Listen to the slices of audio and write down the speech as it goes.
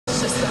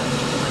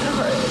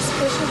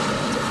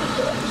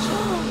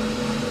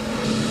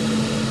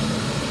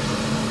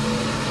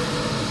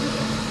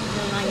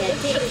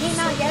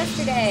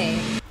yesterday.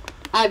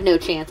 I have no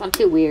chance. I'm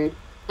too weird.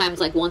 Times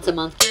like once a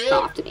month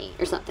off to me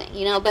or something,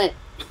 you know, but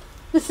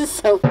this is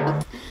so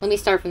fucked. Let me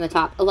start from the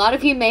top. A lot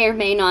of you may or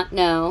may not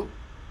know,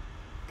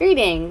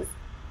 greetings,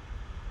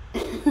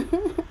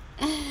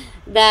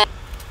 that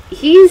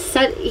he's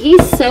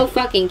so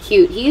fucking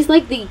cute. He's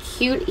like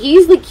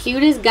he's the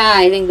cutest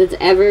guy I think that's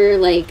ever,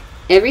 like,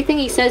 everything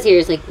he says here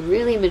is like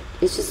really,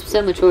 it's just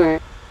so mature.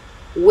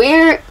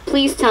 Where,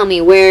 please tell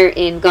me where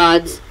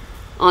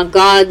on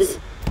God's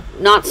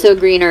not so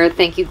green earth,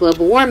 thank you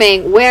global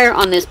warming, where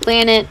on this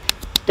planet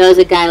does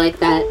a guy like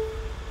that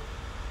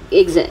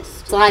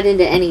exist? Slide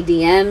into any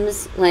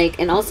DMs, like,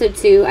 and also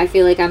too, I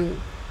feel like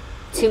I'm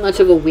too much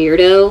of a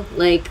weirdo,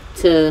 like,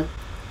 to,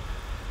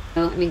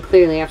 I mean,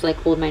 clearly I have to, like,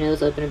 hold my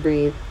nose open and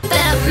breathe.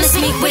 Miss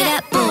me with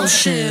that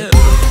bullshit.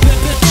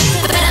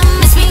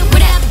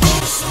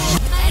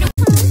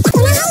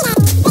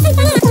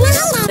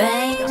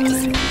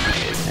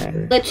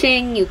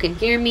 Glitching, you can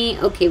hear me.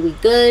 Okay, we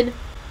good.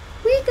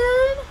 We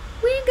good.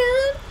 We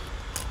good.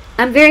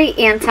 I'm very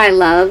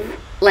anti-love.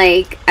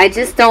 Like, I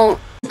just don't.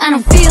 I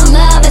don't feel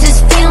love, I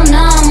just feel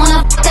numb.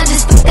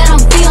 I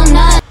don't feel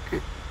none.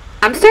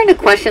 I'm starting to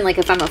question, like,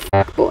 if I'm a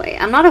fuckboy.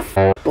 I'm not a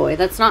fuckboy.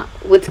 That's not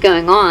what's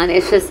going on.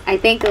 It's just, I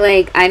think,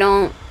 like, I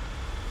don't.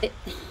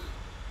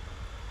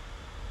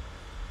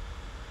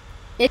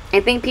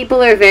 I think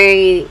people are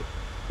very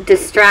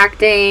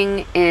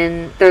distracting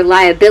and they're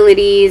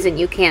liabilities and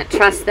you can't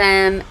trust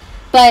them.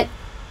 But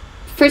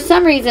for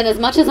some reason, as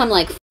much as I'm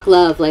like fuck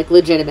love, like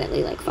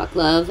legitimately like fuck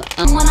love,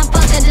 when I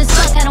fuck, I just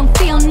fuck, I don't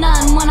feel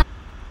none.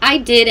 I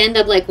did end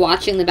up like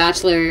watching The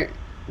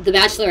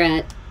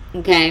Bachelorette,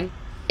 okay?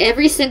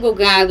 Every single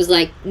guy was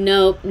like,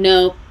 nope,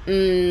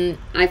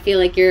 I feel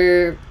like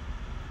you're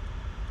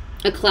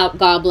a clout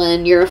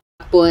goblin, you're a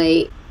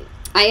fuckboy.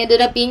 I ended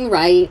up being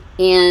right,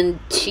 and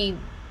she,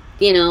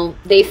 you know,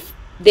 they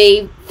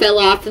fell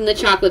off from the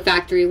chocolate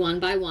factory one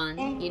by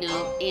one, you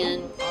know,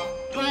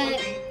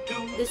 but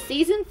the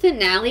season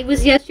finale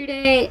was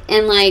yesterday,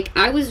 and like,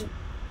 I was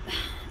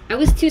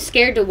too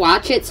scared to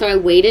watch it, so I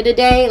waited a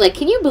day. Like,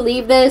 can you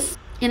believe this?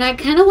 And I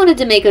kind of wanted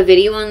to make a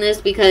video on this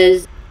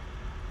because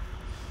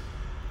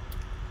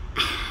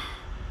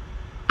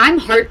I'm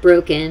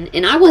heartbroken,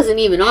 and I wasn't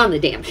even on the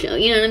damn show,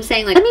 you know what I'm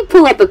saying? Like, let me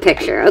pull up a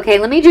picture, okay?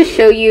 Let me just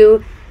show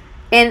you,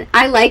 and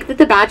I like that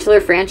the Bachelor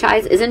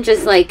franchise isn't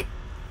just, like,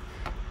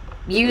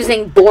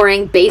 using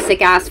boring,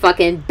 basic-ass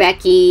fucking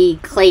Becky,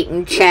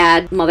 Clayton,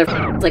 Chad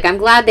motherfuckers. Like, I'm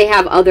glad they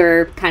have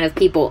other kind of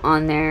people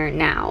on there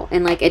now.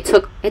 And, like, it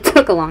took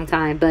a long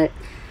time, but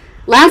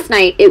last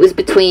night it was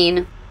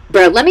between...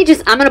 Bro, I'm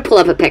gonna pull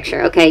up a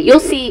picture, okay? You'll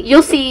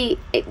see,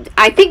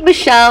 I think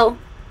Michelle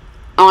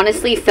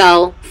honestly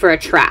fell for a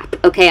trap,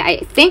 okay? I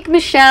think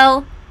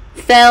Michelle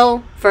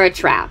fell for a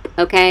trap,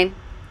 okay?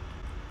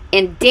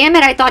 And damn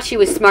it, I thought she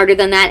was smarter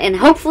than that, and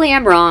hopefully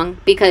I'm wrong,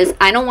 because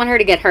I don't want her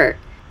to get hurt.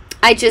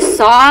 I just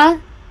saw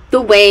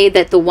the way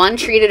that the one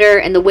treated her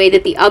and the way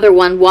that the other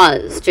one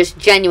was, just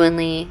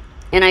genuinely,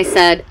 and I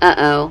said,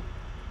 uh-oh,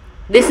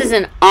 this is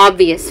an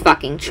obvious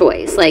fucking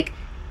choice, like,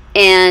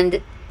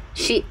 and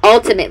she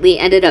ultimately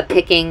ended up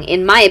picking,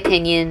 in my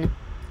opinion,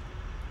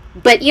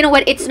 but you know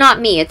what, it's not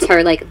me, it's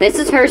her, like, this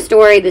is her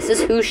story, this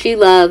is who she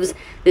loves,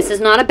 this is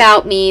not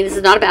about me, this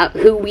is not about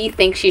who we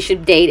think she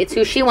should date, it's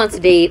who she wants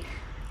to date,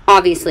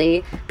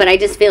 obviously, but I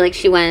just feel like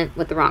she went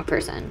with the wrong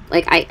person.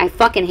 Like, I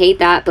fucking hate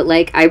that, but,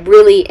 like, I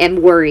really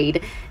am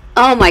worried.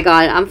 Oh my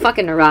god, I'm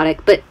fucking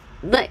neurotic, but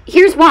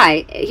here's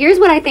why. Here's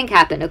what I think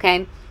happened,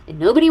 okay? And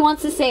nobody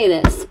wants to say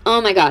this.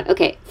 Oh my god,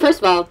 okay. First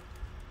of all,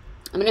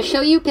 I'm going to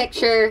show you a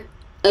picture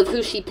of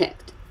who she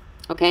picked,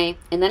 okay?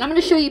 And then I'm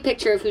going to show you a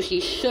picture of who she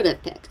should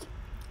have picked,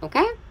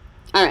 okay?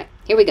 Alright,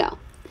 here we go.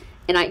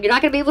 And you're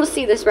not going to be able to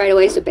see this right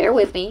away, so bear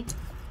with me.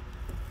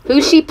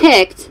 Who she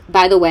picked,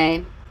 by the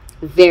way...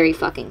 very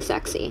fucking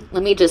sexy.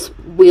 Let me just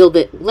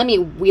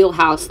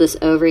wheelhouse this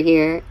over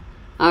here.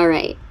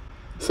 Alright.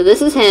 So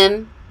this is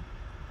him.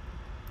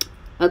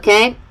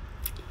 Okay?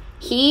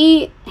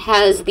 He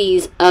has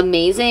these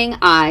amazing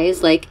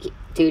eyes. Like,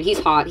 dude, he's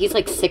hot. He's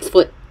like 6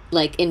 foot,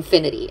 like,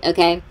 infinity.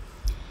 Okay?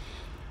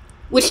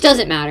 Which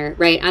doesn't matter,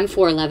 right? I'm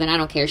 4'11". I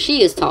don't care.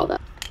 She is tall, though.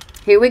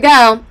 Here we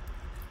go.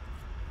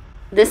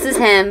 This is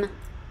him.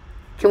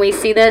 Can we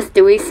see this?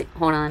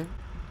 Hold on.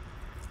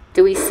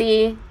 Do we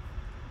see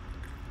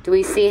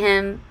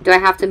him? Do I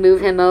have to move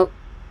him up?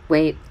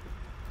 Wait.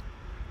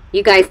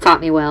 You guys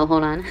taught me well.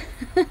 Hold on.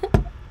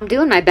 I'm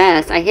doing my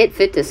best. I hit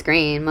fit to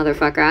screen,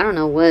 motherfucker. I don't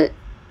know what.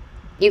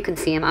 You can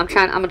see him. I'm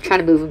trying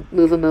to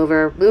move him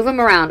over. Move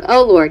him around.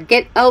 Oh, Lord.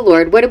 Oh,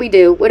 Lord. What do we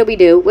do? What do we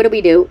do? What do we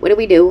do? What do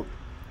we do?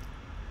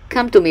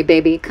 Come to me,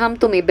 baby. Come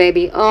to me,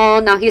 baby. Oh,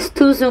 now he's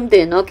too zoomed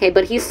in. Okay,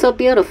 but he's so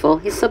beautiful.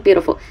 He's so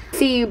beautiful.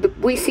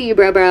 We see you,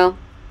 bro.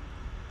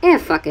 Yeah,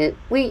 fuck it.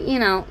 You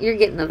know, you're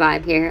getting the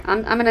vibe here.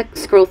 I'm gonna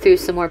scroll through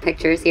some more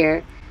pictures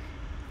here.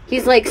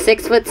 He's like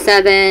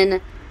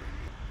 6'7".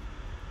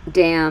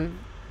 Damn.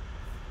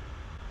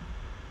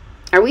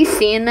 Are we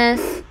seeing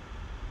this?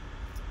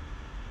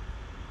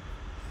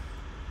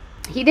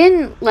 He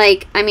didn't,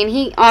 like, I mean,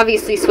 he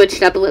obviously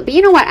switched up a little, but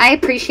you know what? I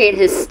appreciate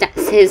his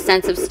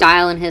sense of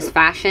style and his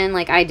fashion,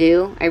 like, I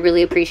do. I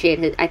really appreciate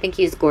his, I think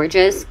he's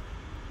gorgeous.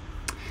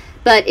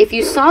 But if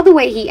you saw the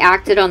way he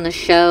acted on the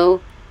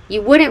show,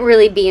 you wouldn't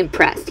really be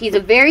impressed. He's a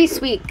very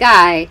sweet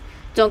guy,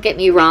 don't get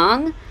me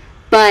wrong,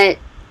 but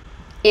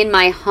in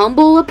my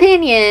humble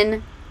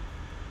opinion,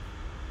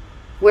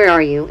 where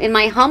are you? In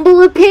my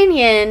humble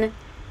opinion,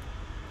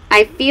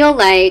 I feel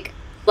like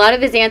a lot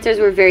of his answers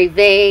were very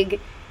vague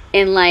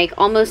and like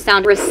almost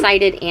sound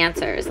recited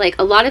answers. Like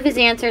a lot of his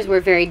answers were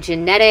very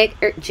generic,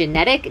 didn't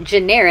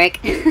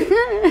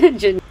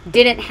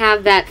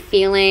have that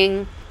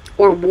feeling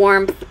or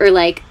warmth or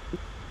like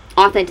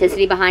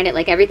authenticity behind it.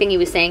 Like everything he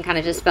was saying kind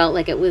of just felt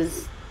like he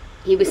was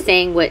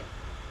saying what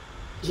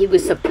he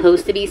was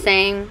supposed to be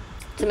saying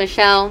to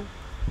Michelle.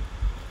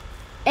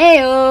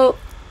 Ayo.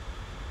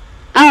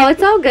 Oh,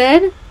 it's all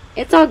good.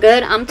 It's all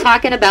good. I'm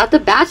talking about The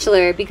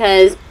Bachelor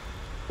because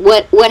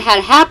what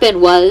had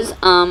happened was,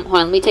 hold on,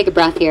 let me take a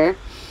breath here.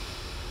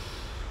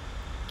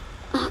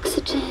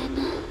 Oxygen.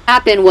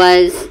 Happened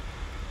was,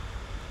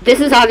 this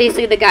is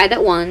obviously the guy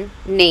that won,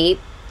 Nayte.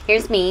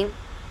 Here's me.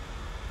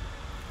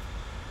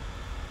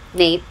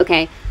 Nayte,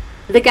 okay.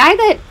 The guy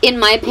that, in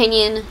my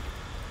opinion,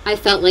 I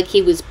felt like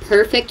he was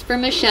perfect for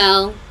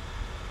Michelle.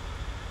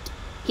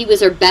 He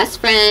was her best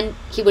friend.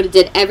 He would have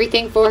did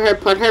everything for her,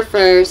 put her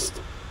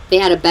first. They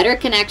had a better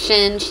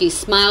connection. She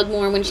smiled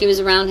more when she was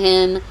around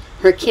him.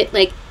 Her kid,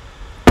 like,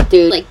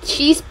 dude, like,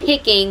 she's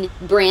picking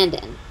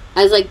Brandon.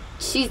 I was like,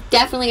 she's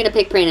definitely going to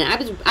pick Brandon.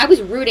 I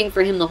was rooting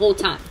for him the whole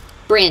time.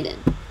 Brandon.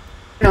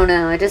 I don't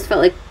know. I just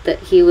felt like that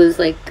he was,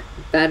 like,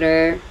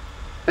 better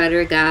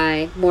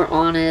guy, more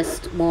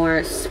honest,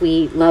 more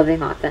sweet,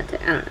 loving,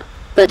 authentic. I don't know.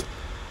 But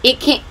it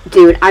can't,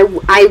 dude,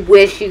 I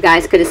wish you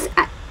guys could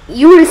have,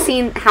 you would have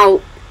seen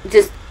how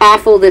just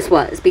awful this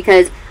was,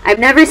 because I've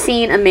never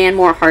seen a man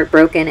more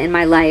heartbroken in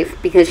my life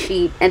because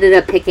she ended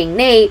up picking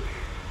Nayte,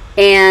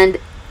 and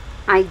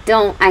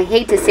I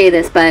hate to say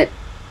this, but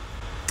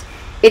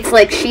it's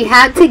like she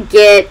had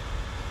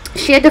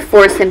to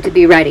force him to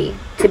be ready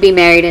to be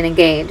married and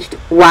engaged.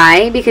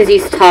 Why? Because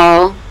he's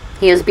tall,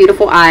 he has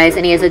beautiful eyes,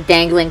 and he has a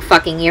dangling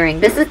fucking earring.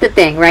 This is the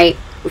thing, right?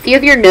 If you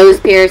have your nose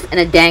pierced and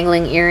a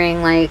dangling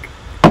earring, like,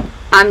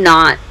 I'm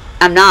not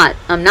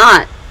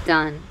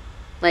done.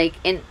 Like,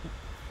 and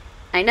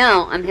I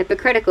know I'm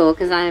hypocritical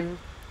because I'm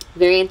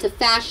very into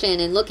fashion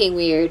and looking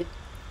weird,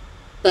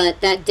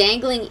 but that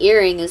dangling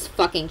earring is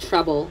fucking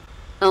trouble.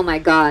 Oh my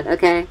god,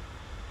 okay?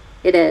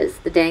 It is,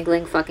 the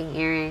dangling fucking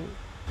earring.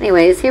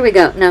 Anyways, here we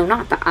go. No,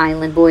 not the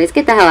island boys.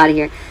 Get the hell out of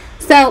here.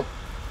 So,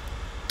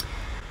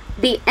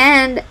 the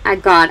end,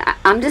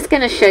 I'm just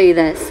gonna show you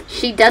this.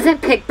 She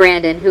doesn't pick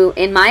Brandon, who,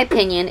 in my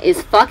opinion,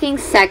 is fucking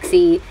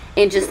sexy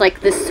and just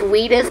like the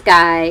sweetest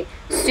guy,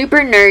 super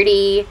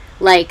nerdy,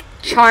 like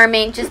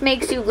charming, just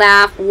makes you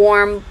laugh,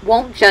 warm,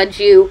 won't judge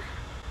you.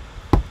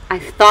 I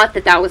thought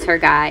that was her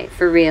guy,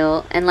 for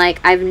real. And like,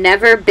 I've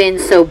never been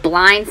so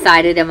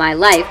blindsided in my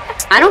life.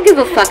 I don't give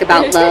a fuck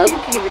about love.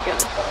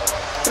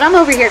 But I'm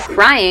over here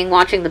crying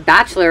watching The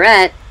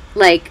Bachelorette.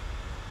 Like,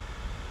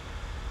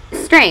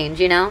 strange,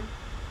 you know?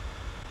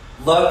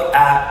 Look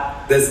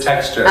at this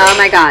texture. Oh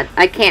my god,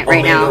 I can't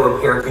right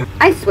now.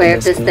 I swear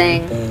if this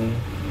thing.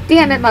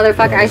 Damn it,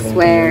 motherfucker, I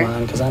swear.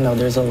 Because I know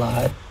there's a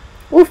lot.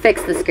 We'll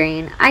fix the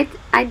screen. I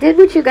did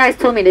what you guys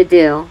told me to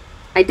do.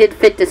 I did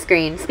fit the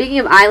screen. Speaking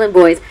of island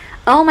boys,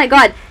 oh my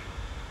god.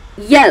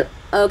 Yo,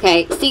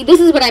 okay, see, this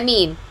is what I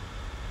mean.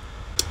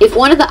 If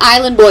one of the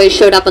island boys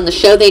showed up on the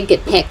show, they'd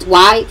get picked.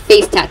 Why?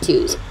 Face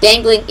tattoos,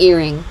 dangling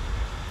earring,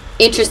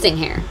 interesting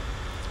hair.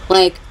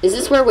 Like, is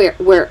this where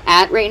we're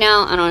at right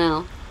now? I don't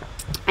know.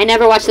 I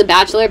never watched The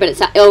Bachelor, but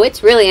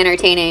it's really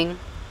entertaining.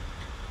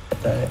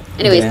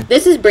 Anyways,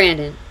 This is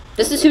Brandon.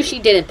 This is who she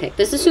didn't pick.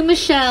 This is who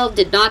Michelle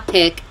did not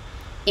pick.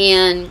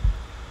 And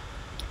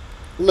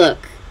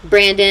look,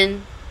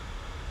 Brandon,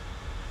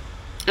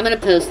 I'm going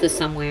to post this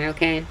somewhere,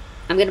 okay?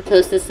 I'm going to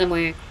post this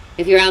somewhere.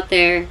 If you're out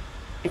there,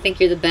 I think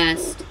you're the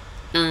best.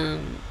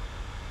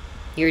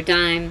 You're a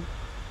dime.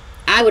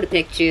 I would have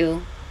picked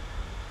you.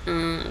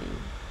 But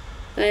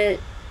I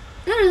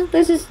don't know.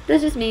 That's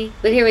just me.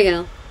 But here we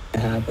go.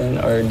 Happened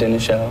or didn't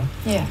show.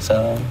 Yeah.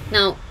 So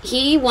now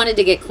he wanted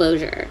to get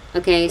closure.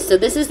 Okay, so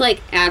this is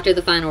like after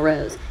the final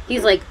rose.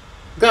 He's like,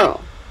 "Girl,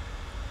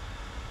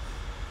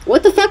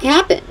 what the fuck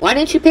happened? Why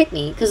didn't you pick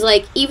me?" Because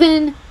like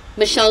even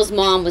Michelle's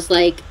mom was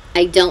like,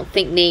 "I don't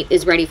think Nayte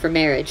is ready for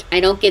marriage.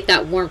 I don't get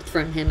that warmth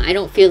from him. I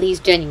don't feel he's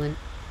genuine."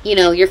 You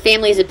know, your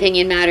family's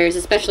opinion matters,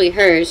 especially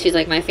hers. She's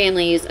like, "My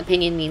family's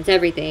opinion means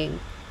everything,"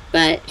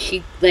 but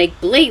she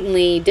like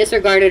blatantly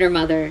disregarded her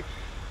mother.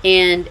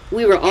 And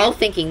we were all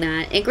thinking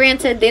that. And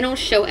granted, they don't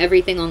show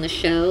everything on the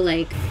show.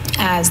 Like,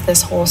 as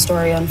this whole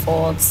story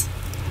unfolds,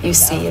 you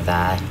see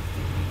that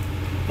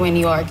when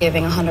you are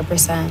giving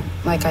 100%,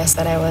 like I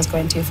said I was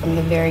going to from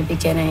the very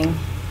beginning,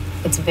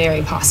 it's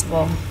very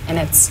possible. And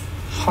it's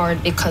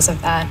hard because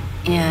of that.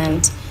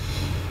 And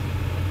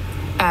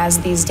as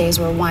these days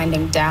were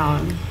winding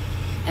down,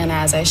 and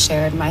as I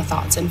shared my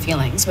thoughts and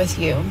feelings with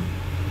you,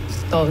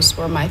 those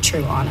were my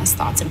true, honest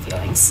thoughts and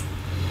feelings.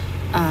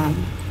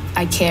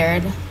 I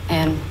cared,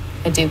 and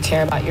I do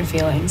care about your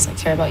feelings. I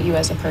care about you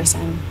as a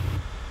person.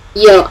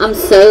 Yo, I'm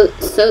so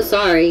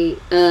sorry.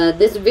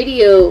 This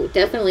video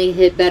definitely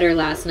hit better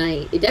last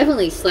night. It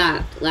definitely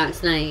slapped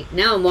last night.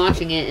 Now I'm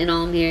watching it and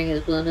all I'm hearing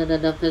is blah blah blah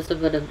blah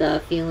blah blah blah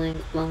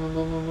feelings, blah blah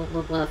blah blah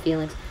blah blah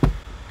feelings.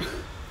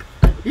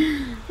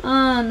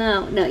 Oh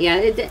no,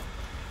 yeah.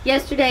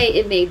 Yesterday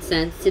it made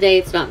sense. Today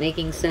it's not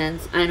making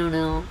sense. I don't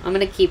know. I'm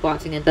gonna keep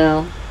watching it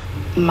though.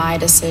 My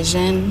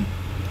decision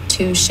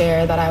to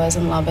share that I was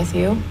in love with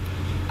you,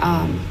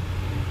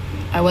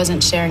 I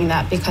wasn't sharing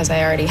that because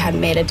I already had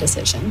made a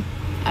decision.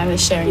 I was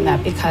sharing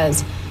that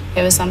because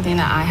it was something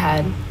that I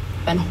had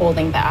been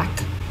holding back.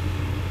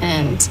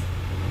 And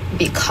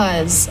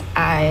because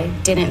I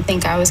didn't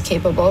think I was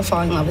capable of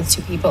falling in love with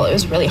two people, it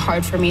was really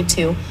hard for me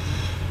to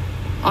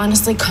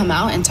honestly come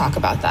out and talk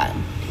about that,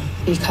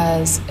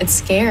 because it's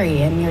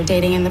scary and you're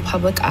dating in the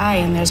public eye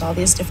and there's all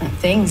these different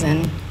things.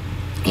 And,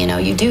 you know,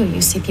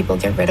 you see people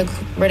get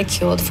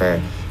ridiculed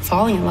for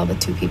falling in love with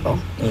two people.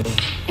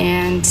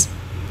 And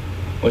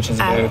which is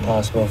very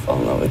possible, fall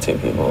in love with two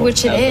people.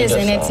 Which it is,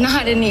 and it's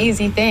not an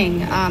easy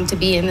thing to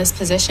be in this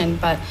position,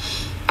 but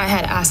I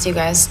had asked you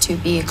guys to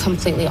be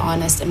completely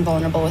honest and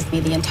vulnerable with me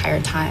the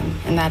entire time,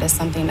 and that is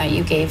something that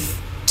you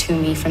gave to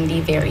me from the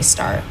very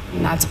start,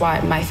 and that's why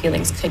my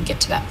feelings could get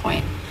to that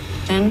point.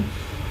 And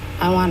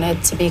I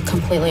wanted to be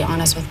completely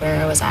honest with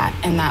where I was at,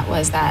 and that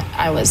was that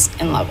I was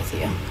in love with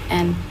you.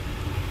 And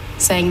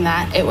saying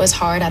that, it was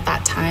hard at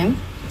that time,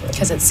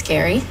 because it's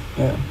scary.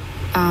 Yeah.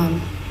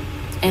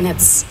 And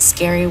it's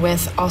scary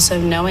with also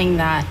knowing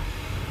that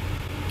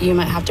you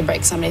might have to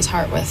break somebody's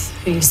heart with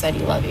who you said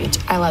you love you.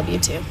 I love you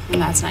too,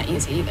 and that's not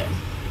easy either.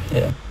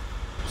 Yeah.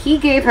 He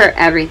gave her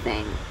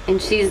everything, and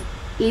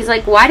he's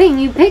like, why didn't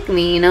you pick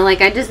me? You know, like,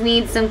 I just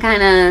need some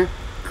kind of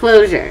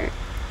closure.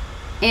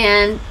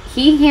 And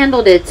he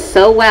handled it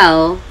so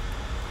well,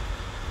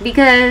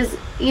 because,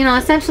 you know,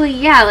 essentially,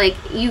 yeah, like,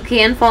 you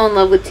can fall in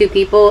love with two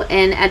people,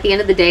 and at the end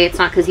of the day, it's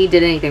not because he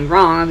did anything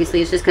wrong.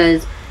 Obviously, it's just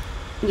because,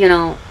 you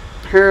know,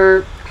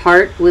 her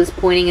heart was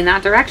pointing in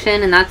that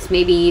direction, and that's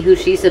maybe who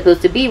she's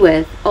supposed to be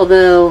with.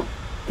 Although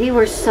they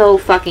were so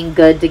fucking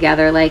good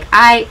together. Like,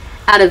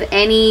 out of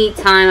any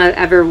time I've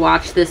ever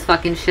watched this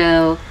fucking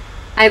show,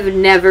 I've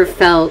never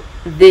felt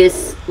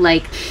this,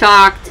 like,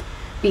 shocked,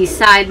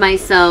 beside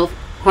myself,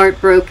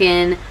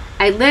 heartbroken.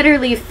 I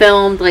literally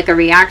filmed, like, a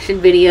reaction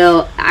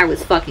video. I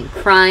was fucking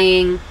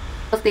crying.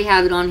 If they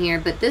have it on here,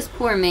 but this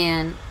poor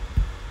man,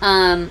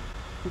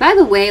 by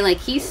the way, like,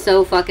 he's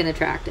so fucking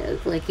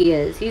attractive. Like, he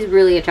is. He's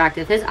really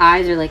attractive. His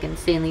eyes are, like,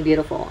 insanely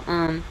beautiful.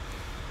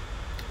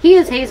 He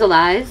has hazel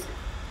eyes.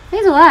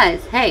 Hazel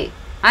eyes. Hey,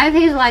 I have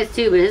hazel eyes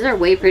too, but his are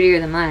way prettier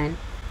than mine.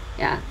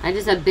 Yeah, I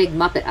just have big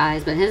Muppet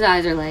eyes, but his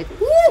eyes are like,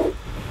 woo!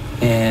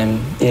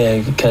 And,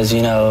 yeah, because,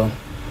 you know,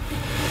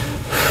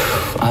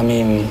 I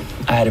mean,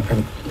 I had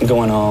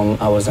going home,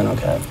 I wasn't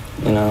okay,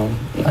 you know?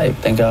 Like,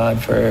 thank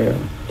God for,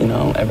 you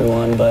know,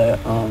 everyone, but,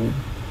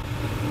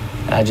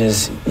 I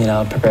just, you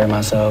know, prepared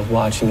myself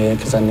watching it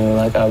because I knew,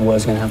 like, I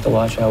was going to have to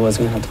watch it. I was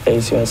going to have to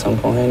face you at some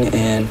point.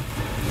 And,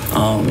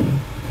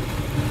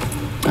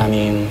 I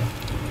mean,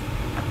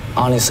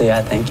 honestly,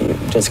 I thank you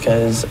just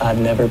because I've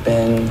never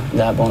been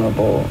that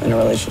vulnerable in a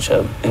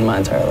relationship in my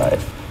entire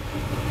life.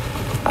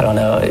 I don't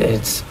know.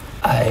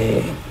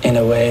 In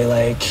a way,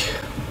 like,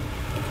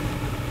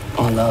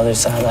 on the other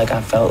side, like, I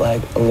felt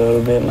like a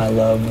little bit my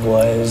love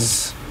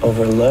was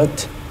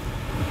overlooked.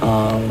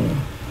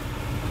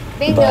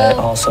 Bingo. But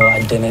also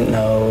I didn't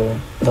know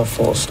the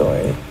full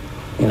story.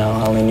 You know,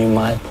 I only knew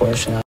my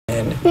portion of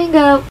it.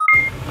 Bingo.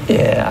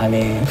 Yeah, I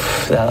mean,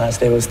 that last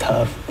day was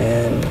tough.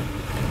 And,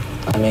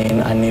 I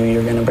mean, I knew you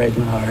were going to break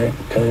my heart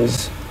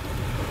because,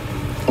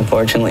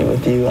 unfortunately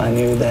with you, I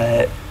knew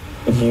that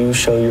you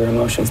show your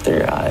emotions through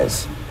your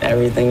eyes.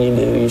 Everything you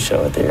do, you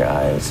show it through your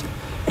eyes.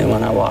 And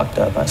when I walked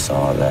up, I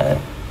saw that,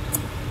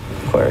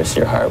 of course,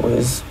 your heart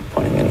was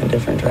pointing in a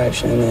different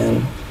direction.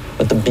 And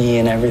with the B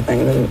and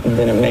everything, that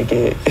didn't make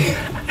it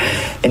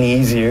any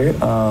easier.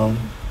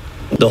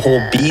 The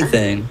whole B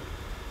thing.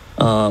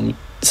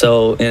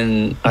 So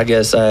in, I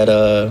guess I had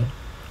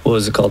what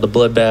was it called, the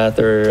bloodbath,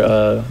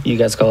 or you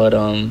guys call it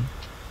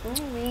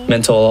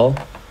mental.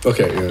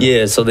 Okay, yeah.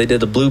 Yeah, so they did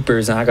the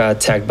bloopers, and I got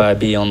attacked by a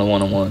bee on the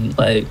one-on-one.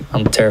 Like,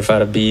 I'm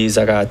terrified of bees.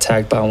 I got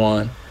attacked by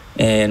one,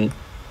 and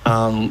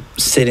I'm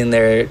sitting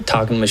there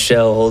talking to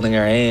Michelle, holding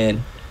her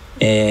hand,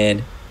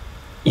 and,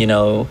 you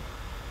know,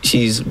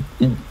 she's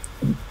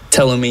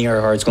telling me her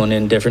heart's going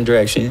in a different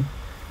direction,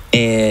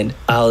 and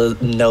out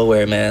of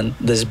nowhere, man,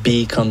 this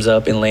bee comes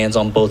up and lands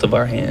on both of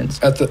our hands.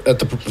 At the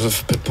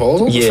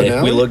proposal?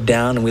 Yeah, we looked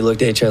down and we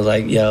looked at each other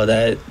like, yo,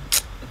 that,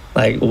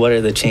 like, what are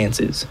the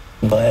chances?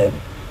 But,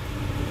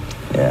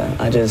 yeah,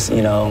 I just,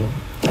 you know,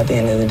 at the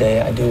end of the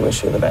day, I do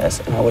wish you the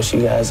best, and I wish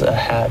you guys a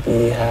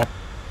happy.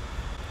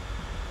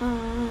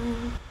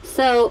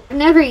 So, I've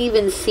never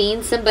even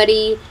seen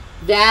somebody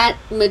that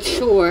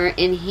mature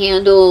and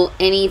handle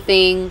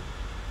anything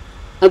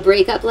a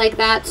breakup like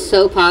that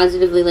so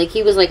positively. Like,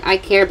 he was like, I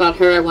care about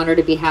her, I want her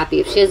to be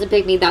happy. If she doesn't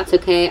pick me, that's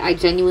okay. I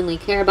genuinely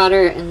care about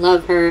her and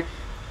love her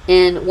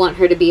and want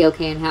her to be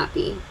okay and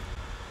happy.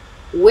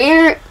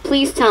 Where,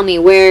 please tell me,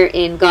 where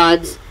in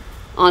God's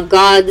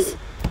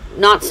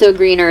not so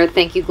green earth,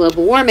 thank you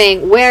global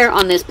warming, where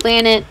on this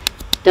planet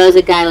does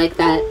a guy like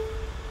that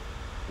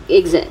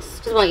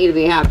exist? Just want you to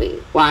be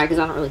happy. Why? Because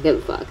I don't really give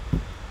a fuck.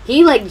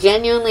 He, like,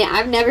 genuinely,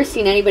 I've never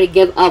seen anybody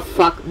give a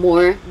fuck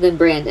more than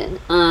Brandon.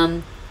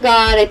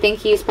 God, I think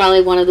he's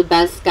probably one of the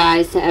best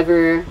guys to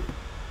ever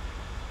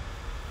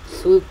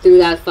swoop through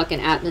that fucking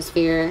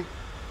atmosphere.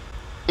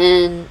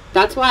 And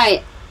that's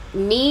why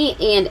me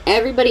and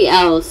everybody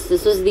else,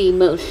 this was the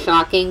most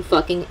shocking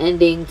fucking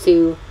ending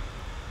to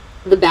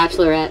The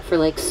Bachelorette for,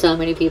 like, so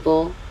many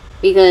people.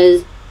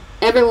 Because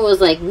everyone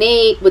was like,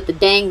 Nayte with the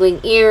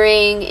dangling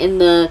earring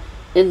and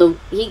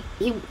he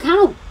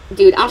kind of,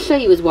 dude, I'll show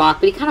you his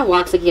walk, but he kind of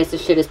walks like he has to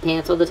shit his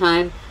pants all the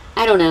time.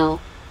 I don't know.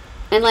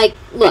 And, like,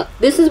 look,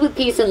 this is with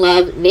peace and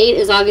love. Nayte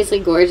is obviously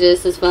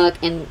gorgeous as fuck,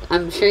 and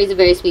I'm sure he's a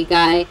very sweet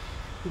guy,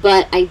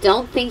 but I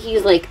don't think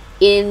he's, like,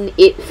 in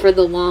it for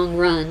the long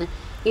run.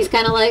 He's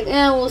kind of like,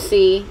 we'll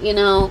see, you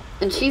know?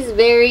 And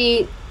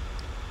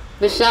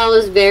Michelle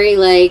is very,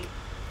 like,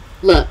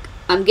 look,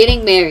 I'm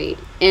getting married,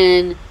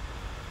 and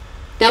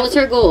that was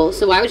her goal,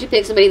 so why would you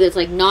pick somebody that's,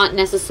 like, not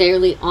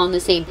necessarily on the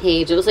same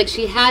page? It was like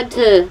she had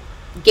to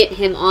get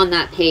him on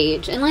that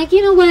page. And, like,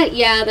 you know what?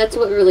 Yeah, that's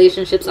what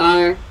relationships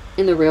are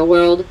in the real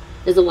world,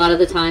 is a lot of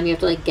the time you have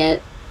to, like, get,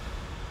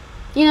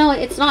 you know,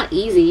 it's not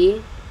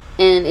easy,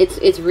 and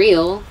it's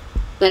real,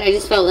 but I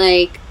just felt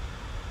like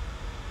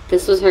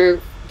this was her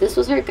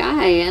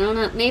guy. I don't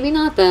know, maybe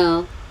not,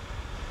 though.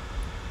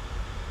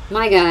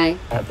 My guy.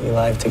 Happy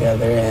life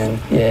together, and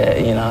yeah,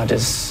 you know,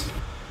 just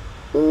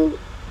Ooh.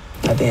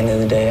 At the end of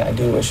the day, I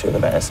do wish you the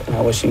best, and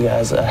I wish you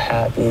guys a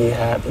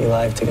happy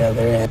life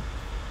together. And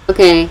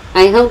okay,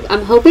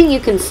 I'm hoping you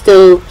can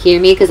still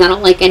hear me, because I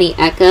don't like any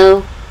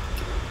echo.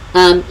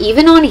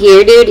 Even on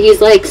here, dude,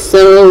 he's like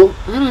so,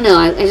 I don't know,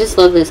 I just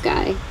love this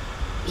guy.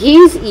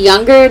 He's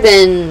younger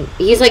than,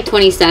 he's like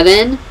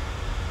 27,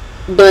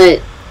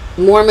 but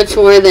more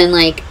mature than,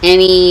 like,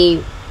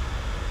 anyone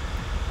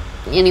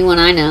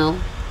I know.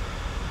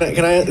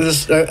 Can I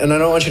just, and I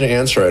don't want you to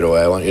answer right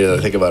away. I want you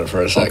to think about it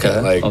for a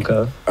second.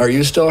 Okay. Are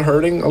you still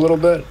hurting a little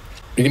bit?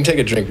 You can take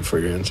a drink before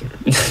you answer.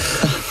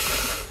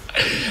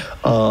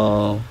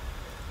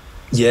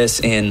 Yes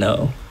and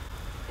no.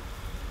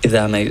 If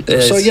that makes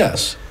sense. So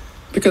yes,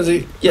 because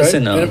yes right?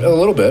 and no. A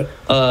little bit.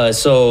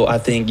 So I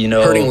think, you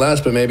know, hurting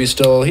less, but maybe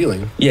still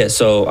healing. Yeah.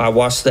 So I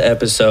watched the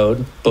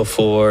episode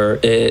before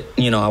it.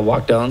 You know, I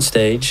walked out on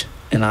stage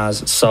and I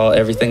saw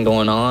everything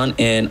going on,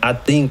 and I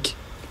think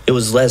it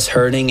was less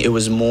hurting. It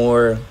was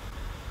more,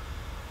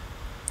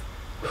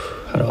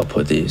 how do I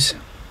put these?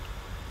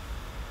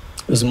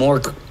 It was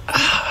more,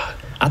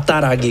 I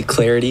thought I'd get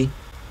clarity.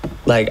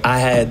 Like, I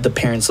had the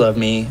parents love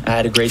me. I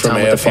had a great time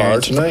with the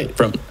parents. Tonight?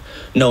 From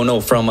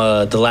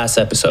the last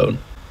episode.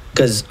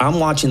 Because I'm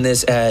watching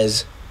this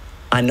as,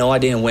 I know I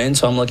didn't win,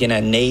 so I'm looking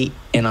at Nayte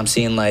and I'm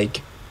seeing,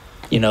 like,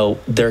 you know,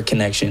 their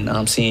connection.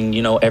 I'm seeing,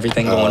 you know,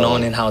 everything going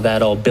on and how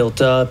that all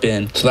built up.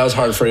 And so that was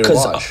hard for you to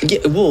watch.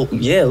 Yeah, well,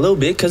 yeah, a little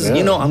bit, because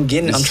you know, I'm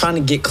trying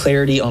to get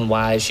clarity on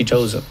why she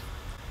chose him.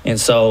 And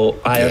so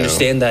I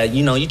understand that,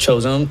 you know, you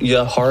chose him.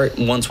 Your heart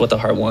wants what the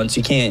heart wants.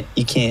 You can't.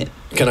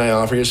 Can I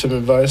offer you some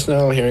advice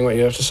now, hearing what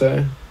you have to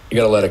say? You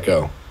got to let it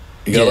go.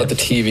 You got to let the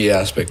TV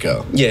aspect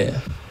go.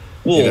 Yeah.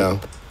 Well, you know,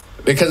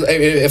 because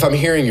if I'm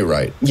hearing you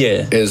right,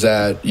 is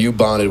that you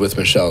bonded with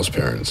Michelle's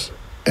parents,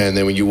 and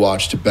then when you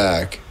watched it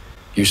back,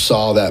 you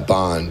saw that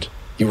bond.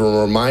 You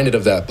were reminded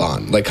of that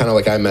bond, like kind of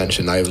like I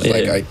mentioned. I was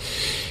like,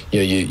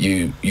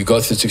 you go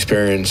through this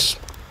experience,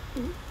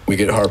 we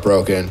get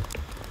heartbroken,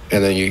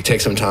 and then you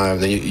take some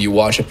time, then you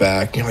watch it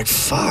back, and you're like,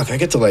 fuck, I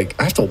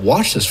have to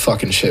watch this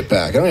fucking shit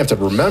back. I don't have to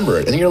remember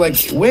it. And you're like,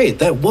 wait,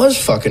 that was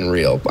fucking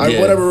real. What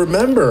I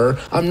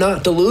remember, I'm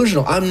not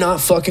delusional. I'm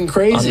not fucking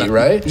crazy,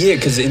 right? Yeah,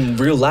 because in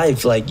real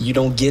life, like, you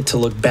don't get to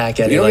look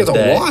back at it. You don't like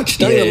get to watch.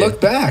 Don't even look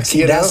back.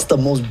 See, that's the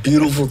most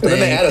beautiful thing. And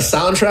then they add a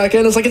soundtrack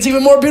in. It's like, it's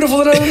even more beautiful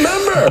than I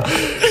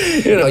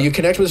remember. You know, you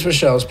connect with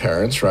Michelle's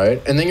parents,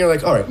 right? And then you're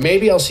like, all right,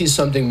 maybe I'll see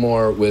something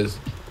more with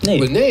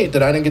Nayte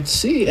that I didn't get to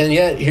see. And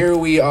yet here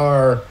we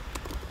are.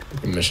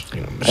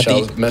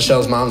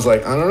 Michelle's mom's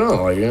like, I don't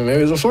know, like,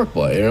 maybe he's a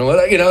fuckboy. You know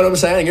what I'm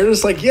saying? You're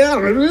just like, yeah,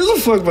 maybe he's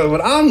a fuckboy, but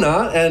I'm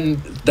not. And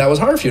that was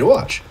hard for you to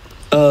watch.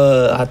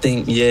 I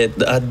think,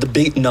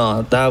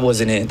 that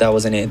wasn't it.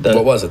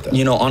 What was it then?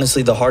 You know,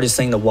 honestly, the hardest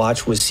thing to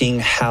watch was seeing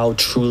how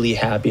truly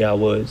happy I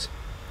was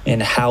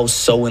and how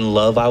so in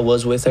love I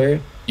was with her.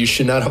 You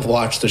should not have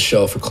watched the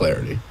show for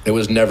clarity. It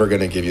was never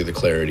going to give you the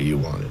clarity you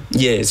wanted.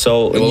 Yeah,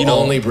 so it will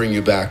only bring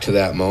you back to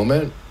that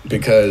moment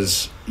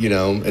because, you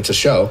know, it's a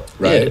show,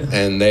 right? Yeah.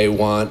 And they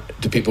want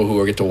the people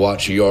who get to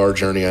watch your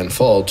journey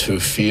unfold to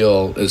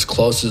feel as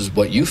close as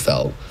what you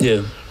felt.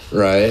 Yeah.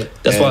 Right?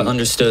 That's why I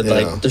understood,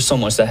 like, there's so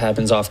much that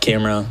happens off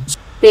camera.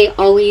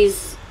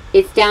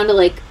 It's down to,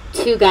 like,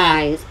 2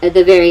 guys at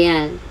the very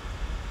end.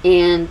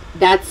 And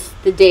that's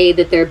the day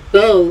that they're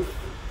both,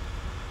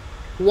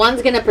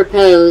 one's gonna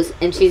propose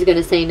and she's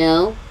gonna say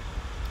no,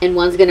 and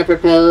one's gonna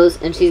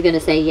propose and she's gonna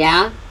say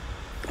yeah.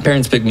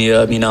 Parents picked me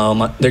up, you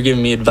know, they're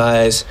giving me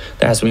advice.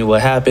 They asked me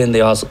what happened.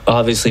 They also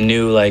obviously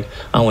knew, like,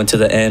 I went to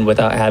the end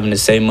without having to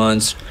say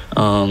much.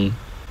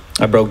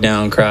 I broke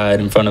down, cried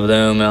in front of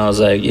them, and I was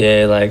like,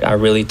 yeah, like, I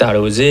really thought it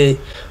was it.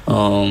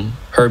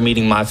 Her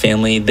meeting my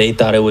family, they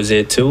thought it was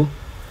it too.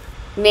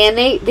 Man,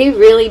 they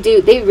really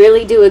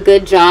do a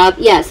good job.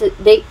 Yes,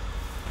 wait,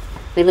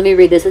 let me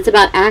read this. It's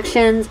about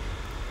actions,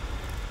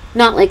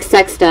 not like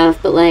sex stuff,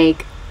 but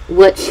like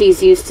what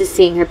she's used to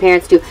seeing her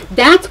parents do.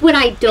 That's what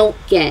I don't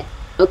get,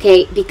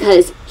 okay?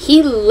 Because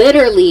he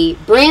literally,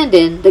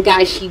 Brandon, the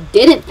guy she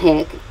didn't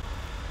pick,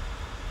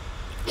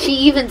 she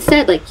even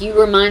said, like, you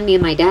remind me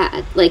of my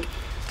dad. Like,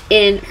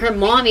 and her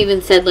mom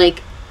even said,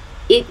 like,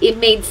 it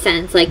made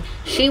sense. Like,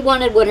 she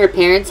wanted what her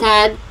parents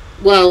had.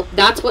 Well,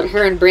 that's what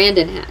her and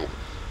Brandon had.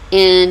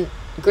 And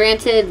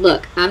granted,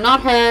 look, I'm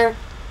not her.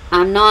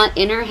 I'm not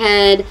in her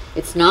head.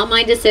 It's not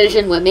my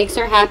decision. What makes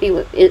her happy,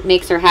 it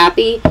makes her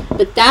happy.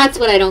 But that's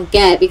what I don't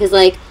get. Because,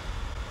 like,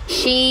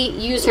 she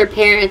used her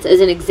parents as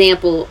an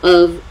example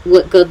of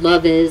what good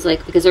love is.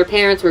 Like, because her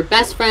parents were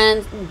best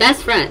friends.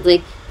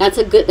 Like, that's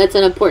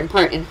an important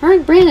part. And her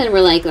and Brandon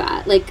were like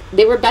that. Like,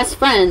 they were best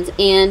friends.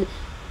 And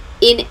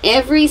in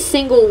every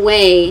single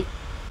way,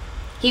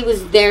 he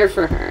was there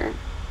for her.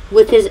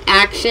 With his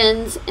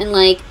actions. And,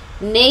 like,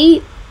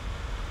 Nayte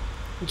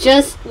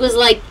just was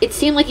like, it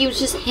seemed like he was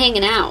just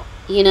hanging out,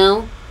 you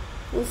know?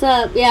 What's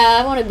up? Yeah,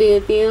 I want to be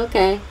with you.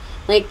 Okay.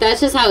 Like,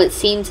 that's just how it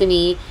seemed to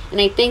me. And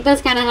I think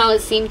that's kind of how it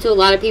seemed to a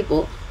lot of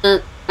people.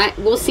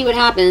 We'll see what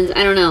happens.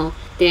 I don't know.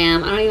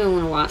 Damn, I don't even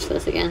want to watch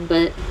this again,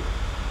 but...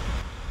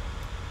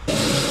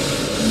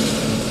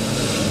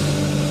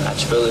 I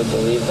truly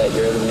believe that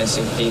you're the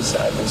missing piece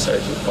that I've been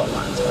searching for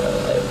my entire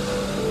life.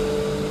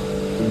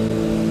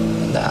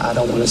 That I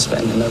don't want to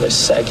spend another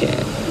second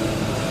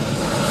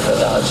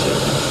without you.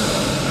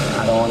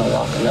 I don't want to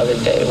walk another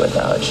day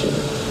without you.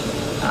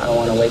 I don't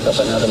want to wake up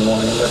another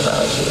morning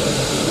without you.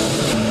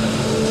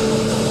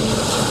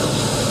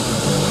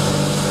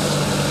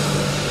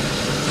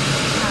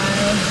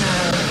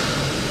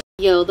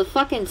 Yo, the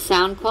fucking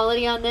sound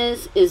quality on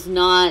this is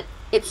not...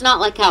 It's not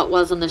like how it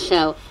was on the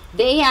show.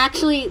 They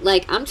actually,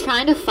 like, I'm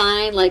trying to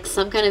find, like,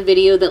 some kind of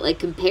video that, like,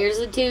 compares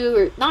the two.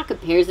 Or not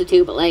compares the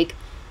two, but, like...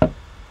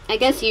 I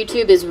guess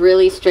YouTube is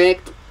really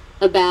strict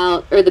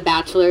about... Or The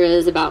Bachelor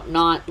is about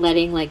not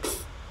letting, like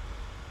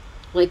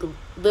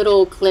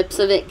little clips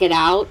of it get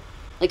out.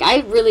 Like, I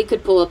really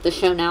could pull up the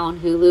show now on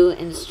Hulu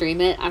and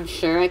stream it. I'm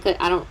sure I could.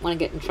 I don't want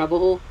to get in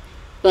trouble.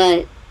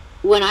 But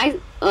when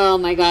oh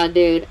my god,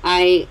 dude.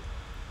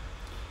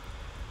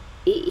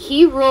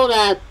 He rolled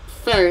up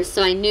first,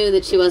 so I knew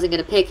that she wasn't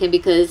going to pick him,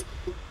 because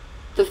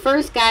the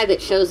first guy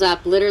that shows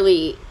up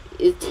literally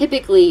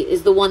typically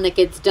is the one that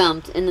gets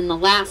dumped, and then the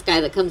last guy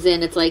that comes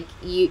in, it's like,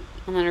 I'm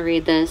going to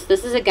read this.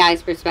 This is a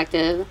guy's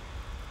perspective.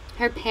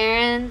 Her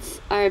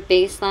parents are a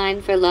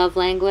baseline for love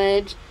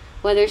language.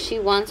 Whether she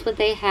wants what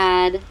they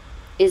had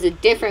is a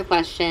different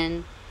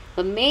question,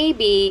 but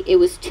maybe it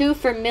was too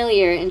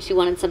familiar and she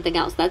wanted something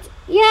else. That's,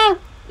 yeah,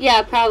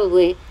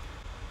 probably.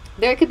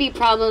 There could be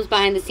problems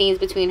behind the scenes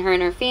between her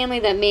and her family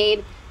that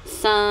made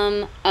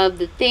some of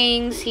the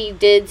things he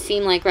did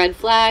seem like red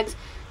flags.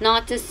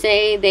 Not to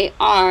say they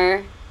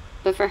are,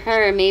 but for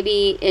her,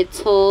 maybe it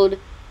told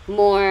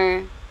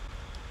more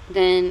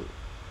than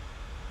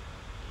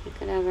he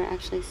could ever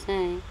actually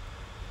say.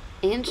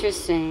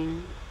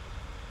 Interesting.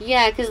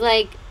 Yeah, because,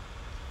 like,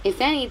 if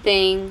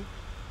anything,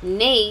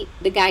 Nayte,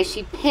 the guy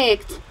she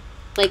picked,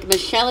 like,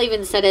 Michelle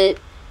even said it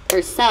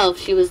herself.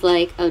 She was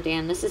like, oh,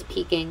 damn, this is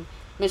peaking.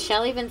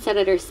 Michelle even said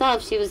it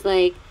herself. She was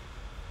like,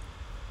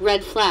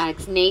 red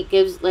flags. Nayte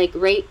gives, like,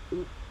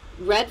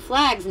 red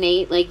flags,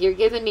 Nayte. Like, you're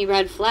giving me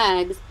red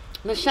flags.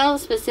 Michelle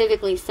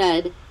specifically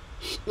said,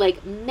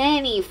 like,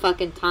 many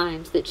fucking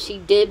times that she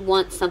did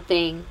want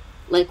something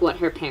like what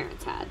her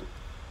parents had.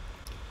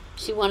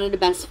 She wanted a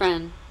best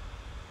friend.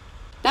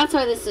 That's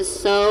why this is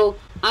so...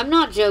 I'm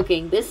not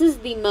joking. This is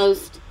the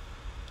most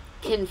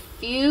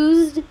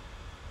confused...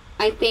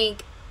 I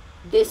think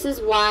this is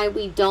why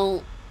we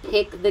don't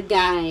pick the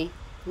guy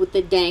with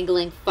the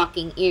dangling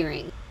fucking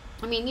earring.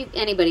 I mean,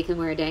 anybody can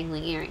wear a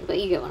dangling earring, but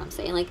you get what I'm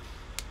saying. Like,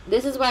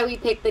 this is why we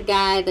pick the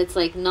guy that's,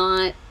 like,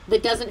 not...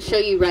 that doesn't show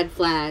you red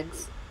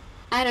flags.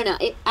 I don't know.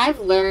 I've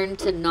learned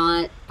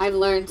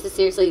to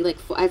seriously, like,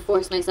 I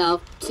forced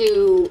myself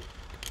to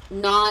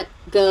not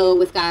go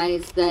with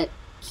guys that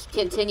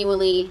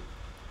continually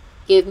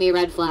give me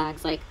red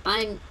flags. Like,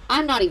 I'm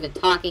not even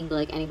talking to,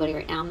 like, anybody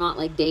right now. I'm not,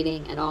 like,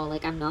 dating at all.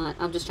 Like,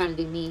 I'm just trying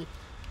to do me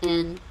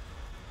and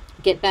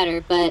get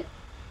better. But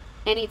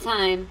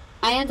anytime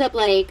I end up,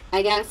 like,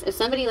 I guess if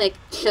somebody, like,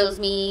 shows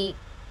me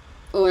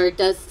or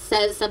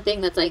says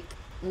something that's like,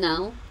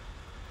 no,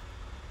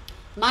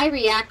 my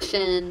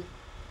reaction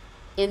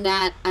in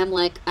that I'm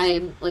like,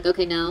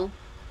 okay, no.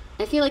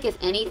 I feel like if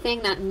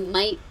anything, that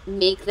might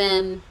make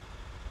them,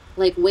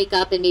 like, wake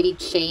up and maybe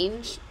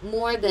change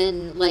more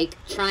than, like,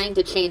 trying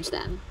to change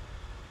them.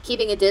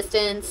 keeping a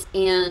distance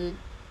and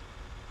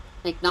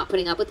like not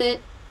putting up with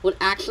it would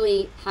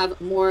actually have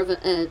more of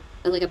a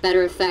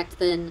better effect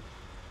than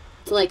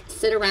to like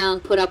sit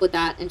around, put up with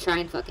that, and try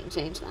and fucking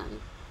change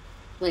them.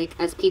 Like,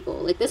 as people.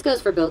 Like, this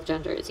goes for both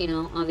genders, you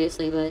know,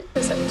 obviously, but...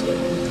 It's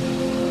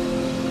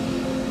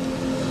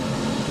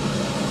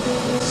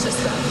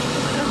just that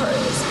my heart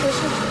is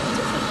pushing me in a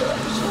different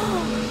direction.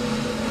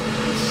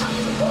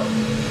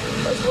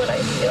 That's what I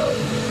feel.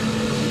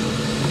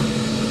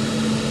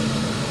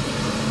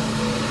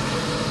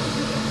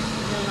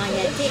 No, not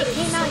yet. It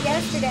came out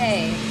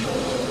yesterday.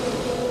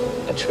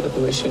 I truly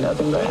wish you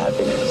nothing but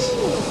happiness.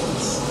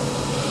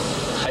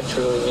 I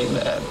truly mean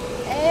that.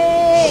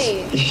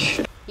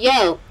 Hey!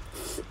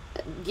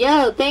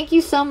 Yo, thank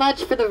you so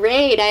much for the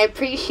raid. I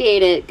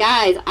appreciate it.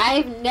 Guys,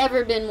 I've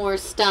never been more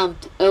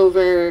stumped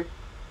over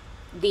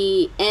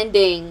the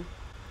ending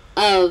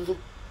of,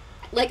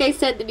 like I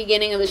said at the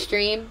beginning of the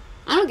stream,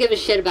 I don't give a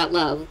shit about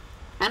love.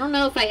 I don't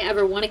know if I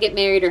ever want to get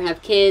married or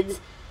have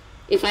kids.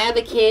 If I have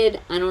a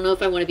kid, I don't know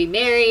if I want to be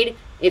married.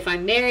 If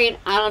I'm married,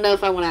 I don't know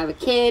if I want to have a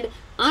kid.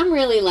 I'm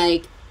really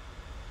like,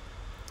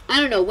 I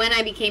don't know when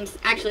I became,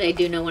 actually I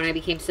do know when I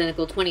became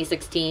cynical,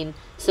 2016,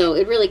 so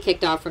it really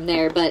kicked off from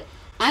there, but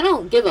I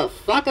don't give a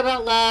fuck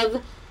about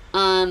love.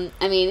 I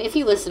mean, if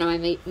you listen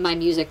to my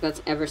music,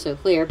 that's ever so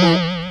clear, but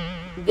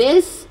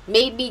this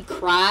made me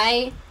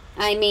cry.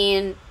 I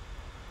mean,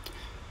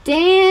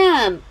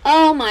 damn,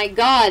 oh my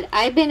god,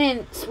 I've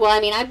been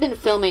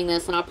filming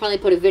this, and I'll probably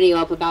put a video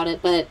up about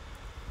it, but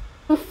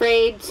I'm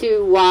afraid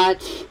to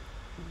watch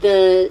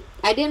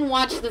I didn't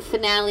watch the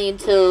finale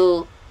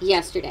until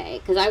yesterday,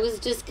 because I was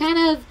just kind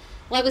of,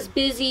 I was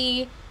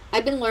busy.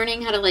 I've been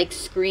learning how to like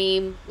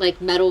scream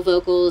like metal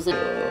vocals,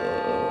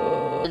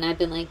 and I've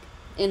been like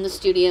in the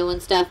studio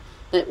and stuff.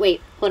 But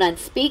wait, hold on,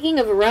 speaking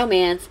of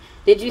romance,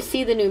 did you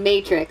see the new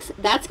Matrix?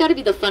 That's got to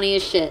be the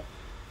funniest shit.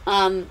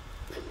 I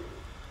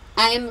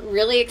am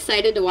really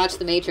excited to watch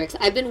the Matrix.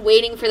 I've been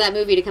waiting for that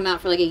movie to come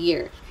out for like a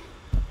year,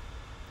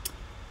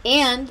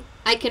 and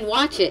I can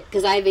watch it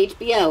because I have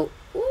HBO.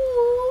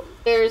 Ooh,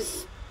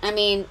 is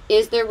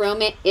there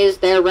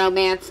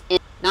romance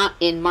not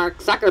in Mark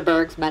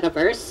Zuckerberg's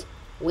metaverse?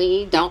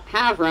 We don't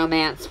have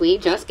romance. We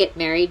just get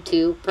married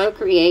to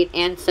procreate,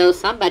 and so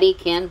somebody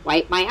can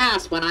wipe my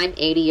ass when I'm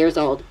 80 years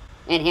old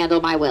and handle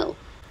my will.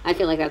 I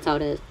feel like that's how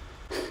it is.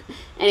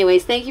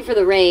 Anyways, thank you for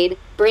the raid.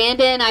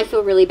 Brandon, I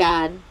feel really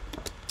bad.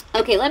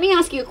 Okay, let me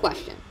ask you a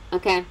question,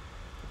 okay? I'm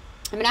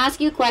going to ask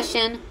you a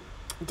question.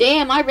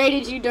 Damn, I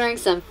rated you during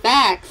some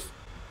facts.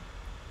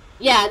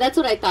 Yeah, that's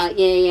what I thought.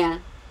 Yeah.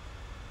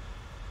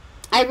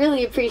 I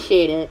really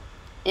appreciate it.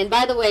 And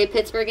by the way,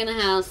 Pittsburgh in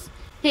the house.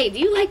 Hey, do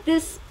you like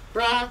this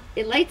bra?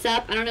 It lights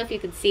up. I don't know if you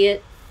can see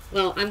it.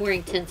 Well, I'm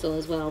wearing tinsel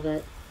as well,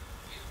 but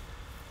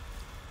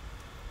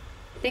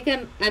I think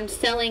I'm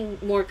selling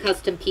more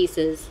custom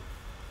pieces.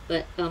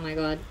 But oh my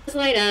god, just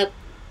light up,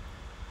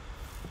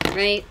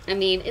 right? I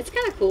mean, it's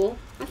kind of cool.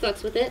 I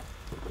fucks with it.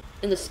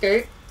 And the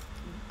skirt,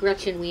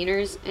 Gretchen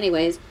Wieners.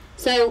 Anyways,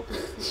 so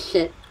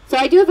shit. So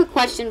I do have a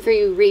question for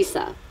you,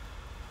 Risa.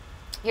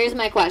 Here's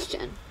my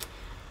question.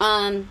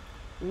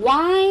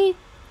 Why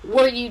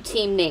were you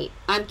Team Nayte?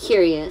 I'm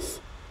curious.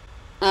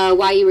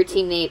 Why you were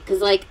Team Nayte? Because,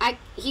 like,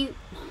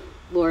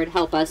 Lord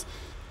help us.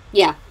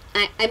 Yeah.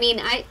 I mean,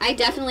 I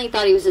definitely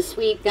thought he was a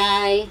sweet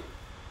guy.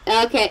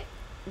 Okay.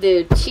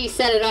 Dude, she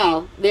said it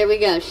all. There we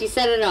go. She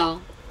said it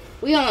all.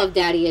 We all have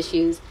daddy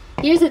issues.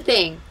 Here's the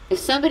thing. If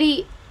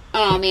somebody...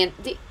 Oh, man.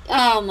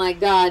 Oh, my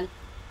God.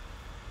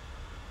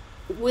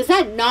 Was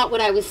that not what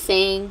I was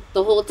saying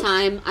the whole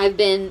time I've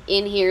been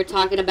in here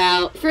talking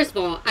about? First of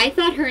all, I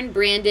thought her and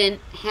Brandon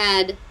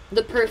had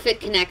the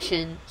perfect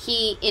connection.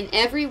 He, in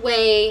every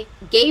way,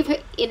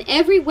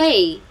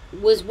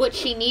 was what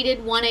she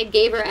needed, wanted,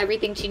 gave her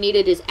everything she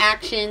needed, his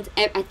actions.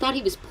 I thought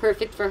he was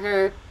perfect for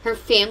her. Her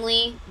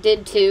family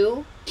did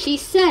too. She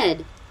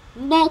said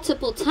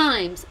multiple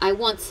times, I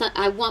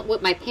want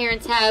what my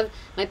parents have.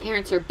 My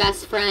parents are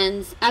best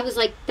friends. I was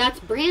like, that's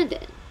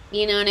Brandon.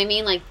 You know what I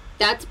mean? Like,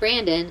 that's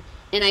Brandon.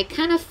 And I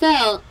kind of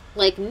felt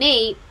like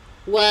Nayte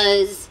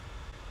was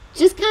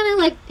just kind of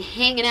like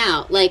hanging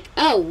out. Like,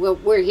 oh,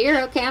 we're here.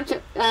 Okay,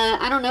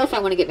 I don't know if I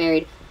want to get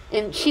married.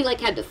 And she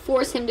like had to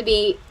force him to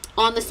be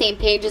on the same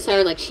page as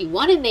her. Like, she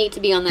wanted Nayte to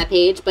be on that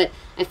page, but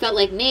I felt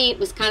like Nayte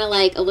was kind of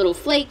like a little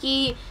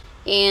flaky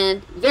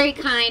and very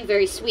kind,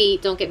 very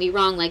sweet. Don't get me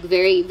wrong, like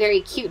very, very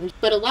cute.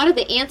 But a lot of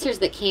the answers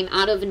that came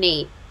out of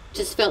Nayte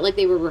just felt like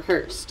they were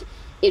rehearsed.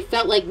 It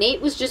felt like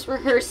Nayte was just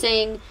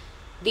rehearsing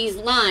these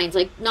lines,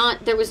 like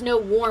there was no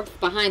warmth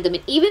behind them.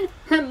 And even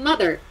her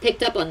mother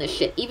picked up on this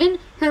shit. Even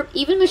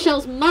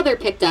Michelle's mother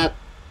picked up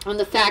on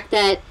the fact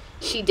that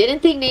she didn't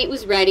think Nayte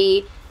was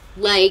ready.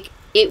 Like,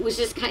 it was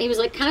just he was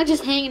like kind of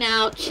just hanging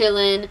out,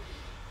 chilling.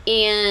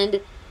 And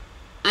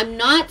I'm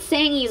not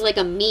saying he's like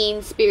a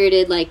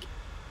mean-spirited like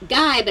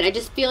guy, but I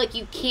just feel like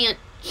you can't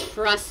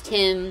trust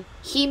him.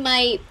 He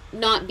might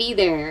not be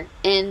there.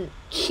 And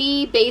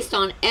she, based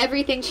on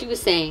everything she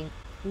was saying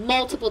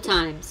multiple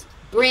times,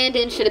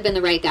 Brandon should have been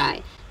the right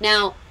guy.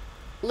 Now,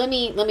 let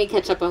me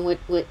catch up on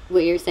what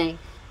you're saying.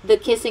 The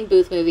Kissing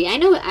Booth movie. I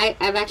know,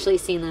 I've actually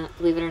seen that,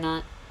 believe it or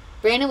not.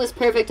 Brandon was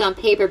perfect on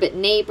paper, but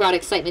Nayte brought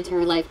excitement to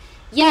her life.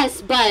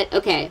 Yes, but,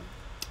 okay.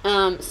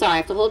 Sorry, I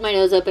have to hold my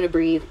nose open to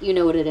breathe. You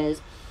know what it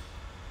is.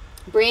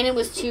 Brandon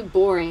was too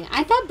boring.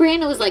 I thought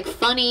Brandon was, like,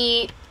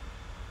 funny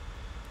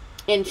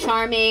and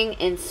charming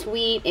and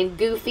sweet and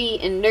goofy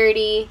and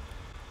nerdy.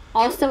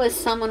 Also, as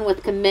someone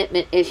with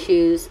commitment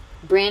issues,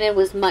 Brandon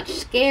was much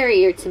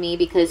scarier to me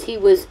because he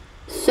was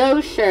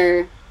so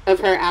sure of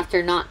her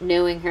after not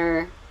knowing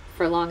her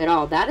for long at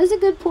all. That is a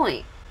good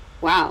point.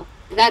 Wow.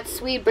 That's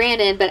sweet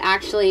Brandon, but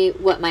actually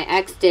what my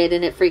ex did,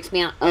 and it freaks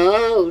me out.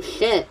 Oh,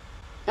 shit.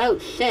 Oh,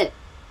 shit.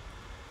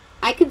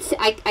 I get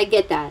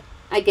that.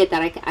 I get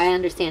that. I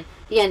understand.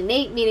 Yeah,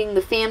 Nayte meeting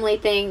the family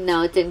thing,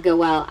 no, it didn't go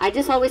well. I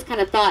just always kind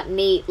of thought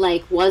Nayte,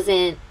 like,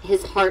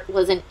 his heart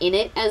wasn't in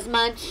it as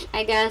much,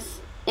 I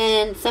guess.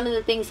 And some of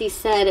the things he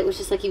said, it was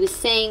just like he was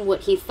saying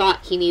what he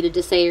thought he needed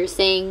to say or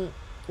saying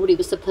what he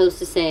was supposed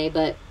to say,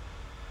 but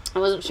I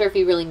wasn't sure if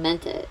he really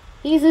meant it.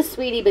 He's a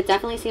sweetie, but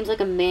definitely seems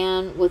like a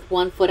man with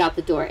one foot out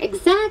the door.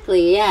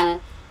 Exactly, yeah.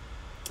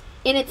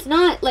 And it's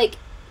not like,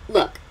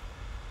 look,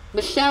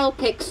 Michelle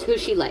picks who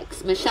she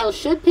likes. Michelle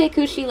should pick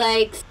who she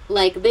likes.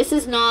 Like, this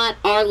is not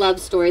our love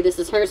story. This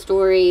is her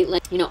story,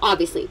 like, you know,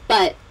 obviously.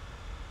 But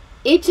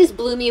it just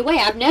blew me away.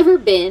 I've never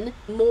been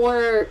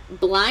more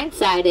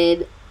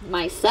blindsided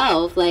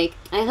myself. Like,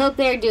 I hope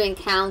they're doing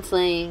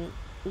counseling.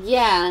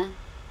 Yeah.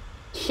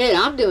 Shit,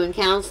 I'm doing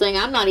counseling.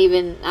 I'm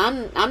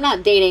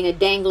not dating a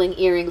dangling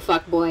earring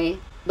fuckboy.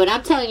 But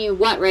I'm telling you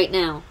what right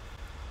now.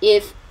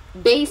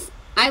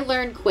 I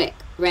learned quick,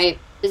 right?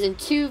 I was in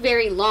 2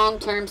 very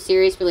long-term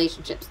serious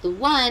relationships. The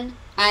one,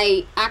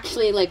 I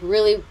actually, like,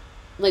 really,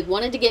 like,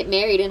 wanted to get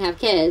married and have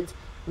kids.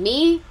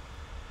 Me,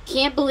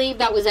 can't believe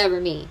that was ever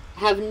me.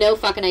 Have no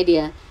fucking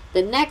idea.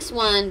 The next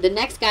one, the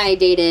next guy I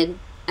dated,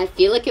 I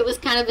feel like it was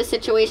kind of a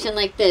situation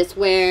like this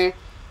where,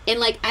 and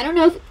like, I don't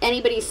know if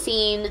anybody's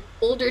seen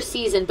older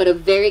season, but a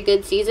very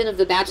good season of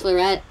The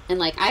Bachelorette, and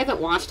like, I haven't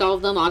watched all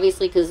of them,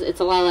 obviously, because it's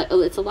a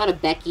lot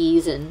of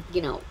Becky's and,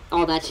 you know,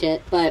 all that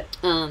shit, but,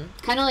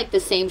 kind of like the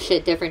same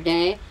shit, different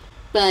day.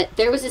 But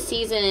there was a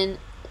season,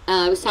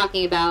 I was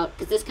talking about,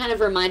 because this kind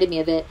of reminded me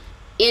of it,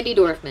 Andy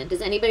Dorfman.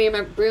 Does anybody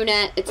remember?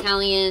 Brunette,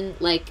 Italian,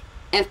 like,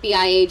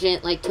 FBI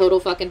agent, like,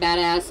 total fucking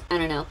badass. I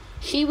don't know.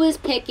 She was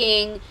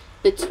picking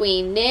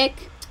between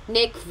Nick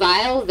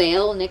Vile,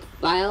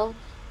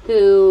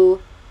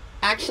 who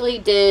actually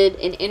did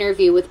an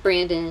interview with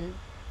Brandon,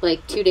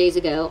 like, 2 days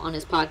ago on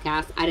his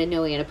podcast. I didn't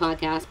know he had a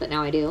podcast, but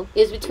now I do.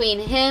 Is between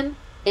him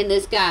and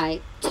this guy.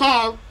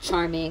 Tall,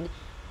 charming,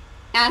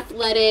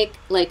 athletic,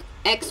 like,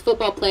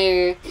 ex-football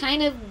player.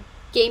 Kind of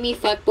gave me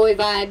fuckboy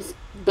vibes,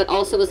 but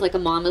also was like a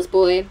mama's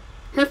boy.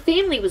 Her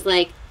family was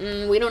like,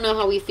 we don't know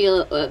how we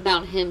feel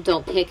about him,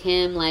 don't pick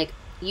him, like,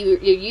 you're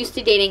used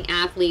to dating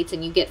athletes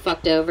and you get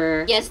fucked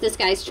over. Yes, this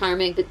guy's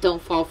charming, but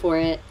don't fall for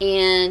it.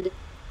 And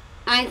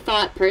I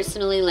thought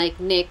personally, like,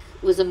 Nick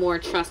was a more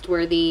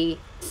trustworthy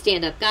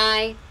stand-up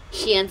guy.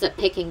 She ends up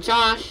picking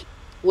Josh.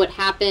 What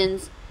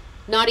happens?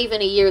 Not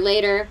even a year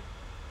later,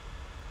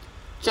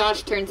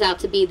 Josh turns out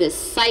to be this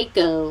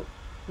psycho,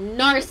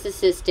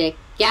 narcissistic,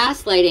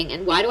 gaslighting.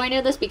 And why do I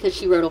know this? Because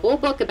she wrote a whole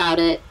book about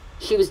it.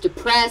 She was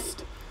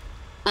depressed.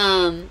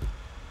 And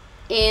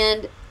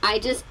I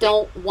just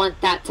don't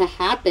want that to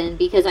happen,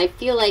 because I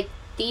feel like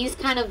these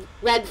kind of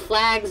red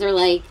flags are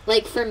like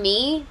for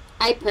me,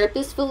 I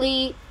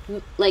purposefully,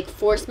 like,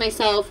 force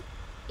myself,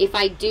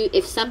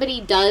 if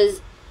somebody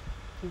does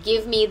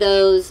give me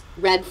those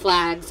red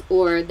flags,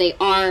 or they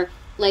are,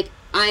 like,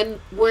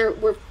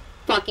 we're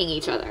fucking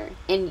each other,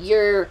 and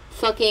you're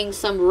fucking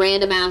some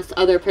random ass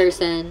other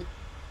person,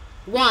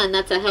 1,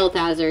 that's a health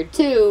hazard.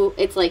 2,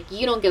 it's like,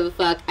 you don't give a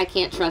fuck, I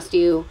can't trust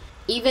you,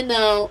 even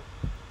though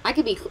I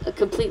could be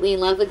completely in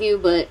love with you,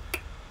 but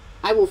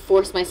I will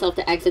force myself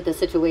to exit the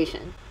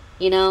situation,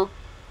 you know?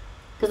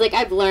 Because, like,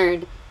 I've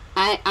learned,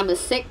 I'm a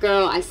sick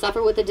girl, I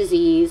suffer with a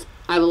disease,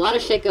 I have a lot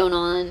of shit going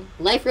on,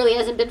 life really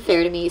hasn't been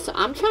fair to me, so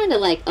I'm trying to,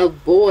 like,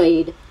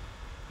 avoid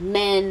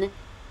men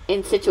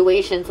in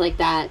situations like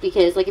that,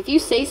 because, like, if you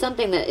say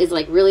something that is,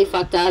 like, really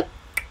fucked up,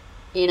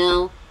 you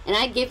know, and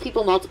I give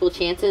people multiple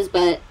chances,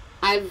 but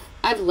I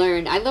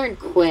learned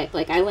quick,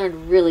 like, I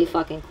learned really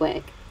fucking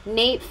quick.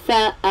 Nayte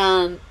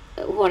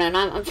hold on,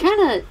 I'm trying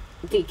to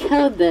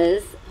decode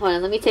this. Hold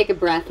on, let me take a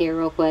breath here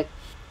real quick.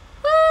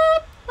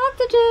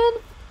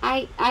 Oxygen.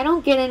 I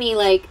don't get any,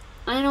 like,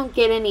 I don't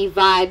get any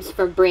vibes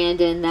from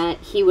Brandon that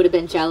he would have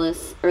been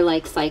jealous or,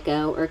 like,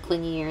 psycho or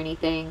clingy or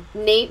anything.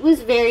 Nayte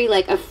was very,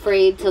 like,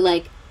 afraid to,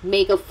 like,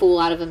 make a fool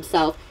out of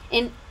himself.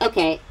 And,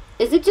 okay,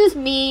 is it just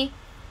me?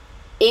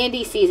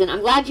 Andy season.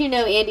 I'm glad you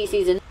know Andy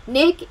season.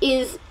 No,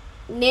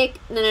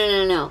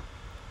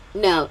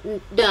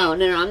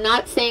 I'm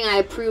not saying I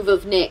approve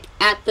of Nick.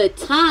 At the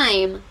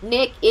time,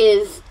 Nick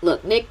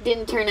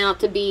didn't turn out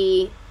to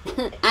be,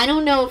 I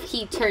don't know if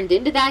he turned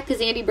into that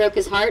because Andy broke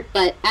his heart,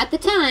 but at the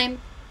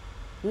time,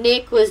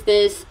 Nick was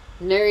this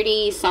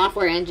nerdy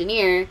software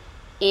engineer,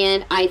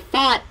 and I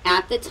thought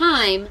at the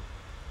time,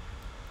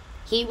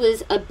 he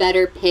was a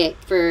better pick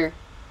for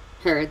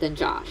her than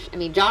Josh. I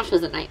mean, Josh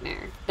was a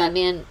nightmare. That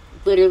man,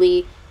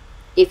 literally,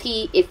 if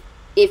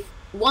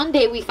one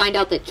day we find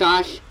out that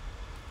Josh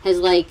has,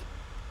 like,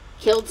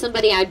 killed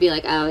somebody, I'd be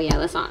like, oh, yeah,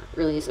 that's not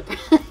really a surprise.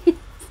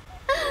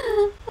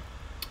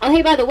 Oh,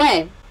 hey, by the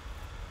way,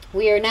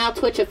 we are now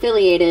Twitch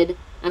affiliated.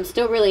 I'm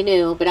still really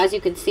new, but as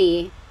you can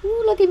see,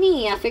 ooh, look at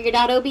me, I figured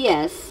out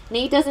OBS.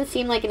 Nayte doesn't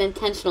seem like an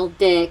intentional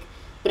dick,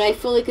 but I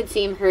fully could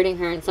see him hurting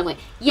her in some way.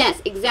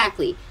 Yes,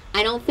 exactly.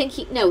 I don't think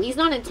he's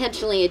not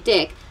intentionally a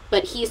dick,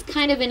 but he's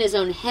kind of in his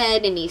own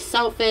head, and he's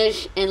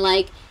selfish, and,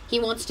 like, he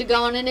wants to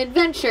go on an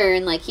adventure,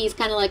 and, like, he's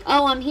kind of like,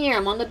 oh, I'm here,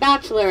 I'm on The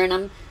Bachelor,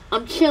 and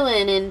I'm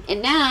chilling,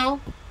 and now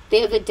they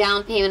have a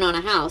down payment on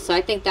a house, so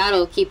I think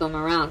that'll keep him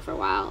around for a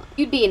while.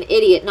 You'd be an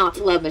idiot not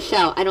to love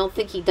Michelle. I don't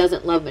think he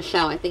doesn't love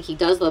Michelle. I think he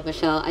does love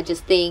Michelle. I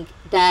just think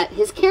that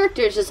his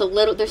character is just a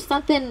little, there's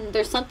something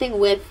with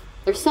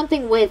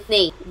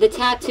Nayte. The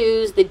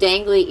tattoos, the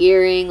dangly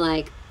earring,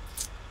 like,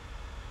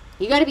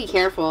 you gotta be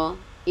careful.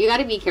 You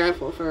gotta be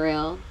careful, for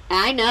real.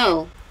 I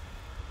know.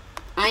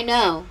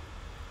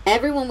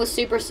 Everyone was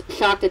super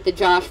shocked at the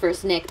Josh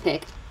vs. Nick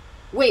pick.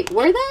 Wait,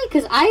 were they?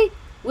 Because I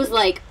was,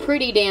 like,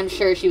 pretty damn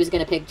sure she was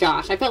gonna pick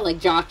Josh. I felt like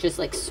Josh just,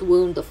 like,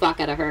 swooned the fuck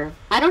out of her.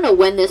 I don't know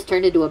when this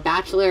turned into a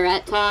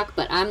Bachelorette talk,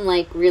 but I'm,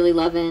 like, really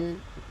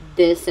loving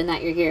this and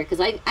that you're here.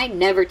 Because I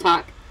never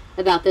talk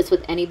about this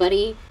with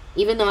anybody.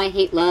 Even though I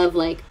hate love,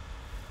 like,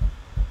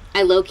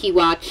 I low-key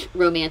watch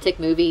romantic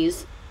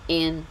movies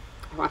and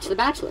I watch The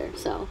Bachelor.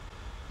 So,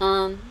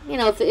 you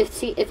know, if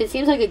it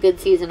seems like a good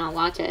season, I'll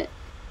watch it.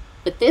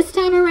 But this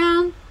time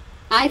around,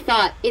 I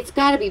thought, it's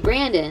gotta be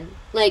Brandon.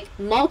 Like,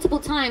 multiple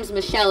times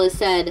Michelle has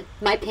said,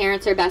 my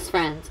parents are best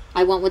friends.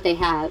 I want what they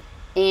have.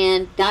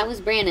 And that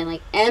was Brandon.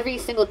 Like, every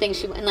single thing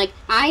and, like,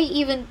 I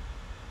even,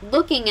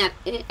 looking at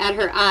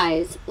her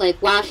eyes, like,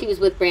 while she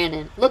was with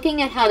Brandon,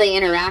 looking at how they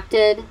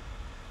interacted,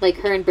 like,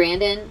 her and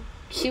Brandon,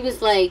 she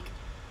was, like,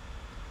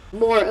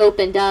 more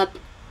opened up,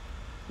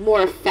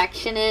 more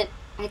affectionate.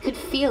 I could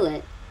feel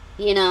it,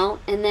 you know?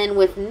 And then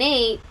with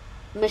Nayte,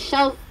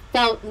 Michelle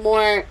felt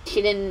more,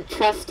 she didn't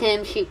trust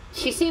him. She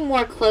seemed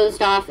more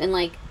closed off and,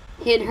 like,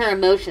 hid her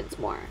emotions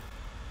more.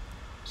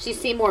 She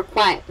seemed more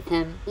quiet with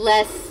him,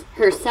 less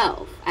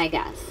herself, I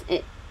guess.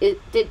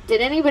 Did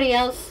anybody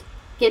else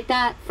get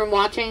that from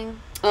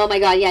watching? Oh my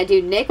god, yeah,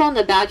 dude, Nick on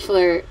The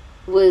Bachelor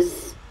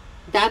was,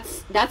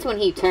 that's when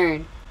he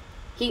turned.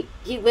 He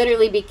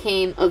literally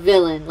became a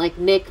villain, like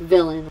Nick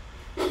villain.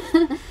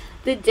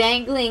 The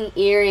dangling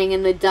earring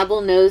and the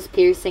double nose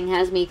piercing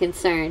has me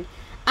concerned.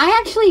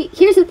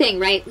 Here's the thing,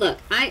 right? Look,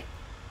 I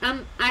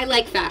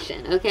like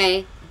fashion,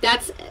 okay?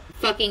 That's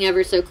fucking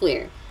ever so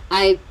clear.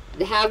 I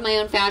have my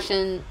own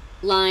fashion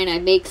line. I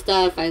make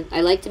stuff. I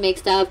like to make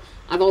stuff.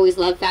 I've always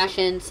loved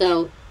fashion,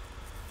 so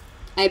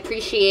I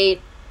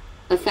appreciate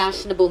a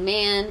fashionable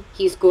man.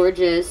 He's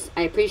gorgeous.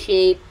 I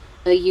appreciate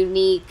a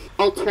unique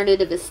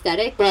alternative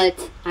aesthetic,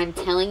 but I'm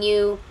telling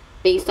you,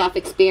 based off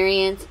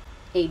experience,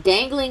 a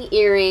dangling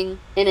earring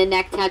and a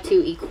neck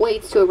tattoo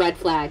equates to a red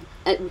flag.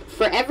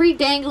 For every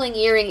dangling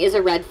earring is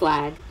a red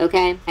flag,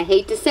 okay? I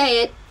hate to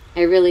say it.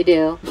 I really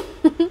do.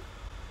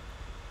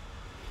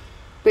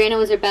 Brianna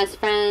was her best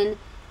friend.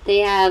 They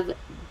have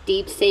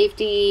deep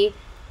safety.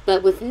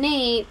 But with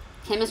Nayte,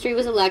 chemistry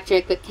was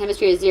electric, but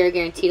chemistry has zero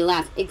guarantee to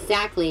last.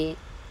 Exactly.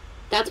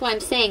 That's why I'm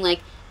saying,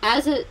 like,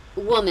 as a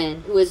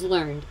woman who has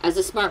learned, as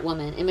a smart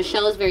woman, and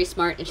Michelle is very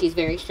smart and she's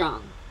very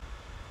strong,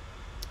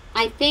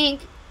 I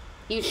think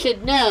you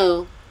should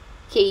know,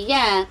 okay,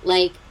 yeah,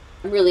 like,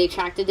 I'm really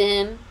attracted to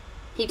him.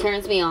 He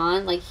turns me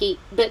on. Like,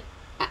 but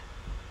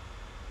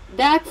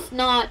that's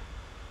not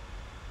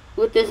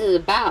what this is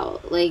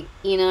about. Like,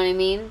 you know what I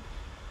mean?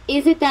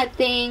 Is it that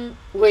thing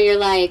where you're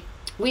like,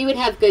 we would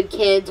have good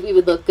kids, we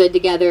would look good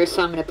together,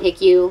 so I'm going to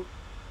pick you?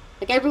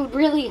 Like, I would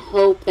really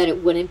hope that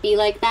it wouldn't be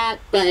like that,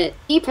 but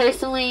me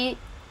personally,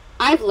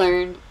 I've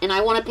learned, and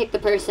I want to pick the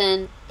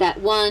person that,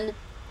 one,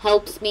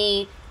 helps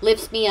me,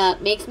 lifts me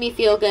up, makes me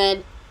feel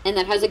good, and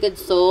that has a good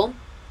soul.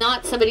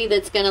 Not somebody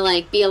that's going to,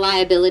 like, be a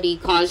liability,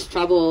 cause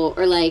trouble,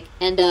 or, like,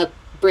 end up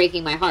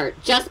breaking my heart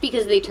just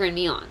because they turn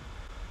me on.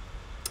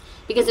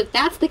 Because if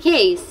that's the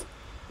case,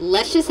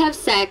 let's just have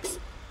sex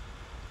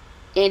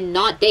and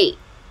not date.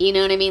 You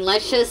know what I mean?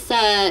 Let's just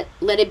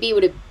let it be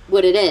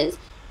what it is.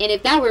 And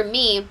if that were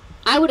me,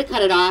 I would have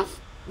cut it off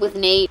with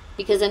Nayte,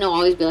 because then he'll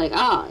always be like,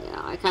 oh, you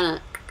know, I kind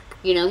of,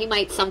 you know, he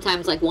might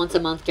sometimes, like, once a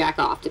month jack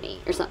off to me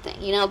or something,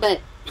 you know,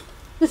 but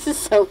this is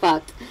so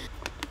fucked.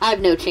 I have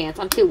no chance.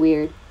 I'm too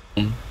weird.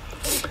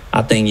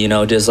 I think, you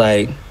know, just,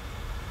 like,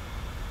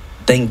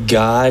 thank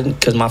God,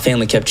 because my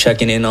family kept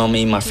checking in on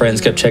me. My friends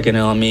kept checking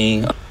in on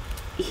me.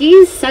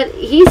 He's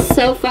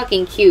so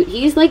fucking cute.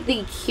 He's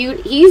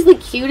the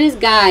cutest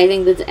guy I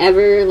think that's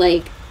ever,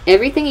 like,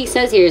 everything he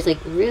says here is, like,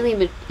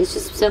 really, it's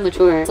just so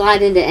mature.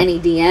 Slide into any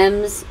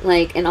DMs,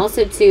 like, and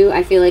also, too,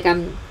 I feel like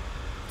I'm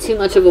too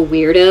much of a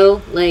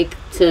weirdo, like,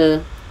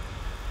 to,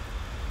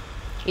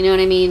 you know what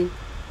I mean?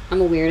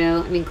 I'm a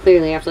weirdo. I mean,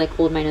 clearly I have to, like,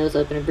 hold my nose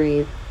open and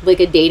breathe. Like,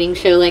 a dating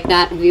show like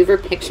that, have you ever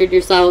pictured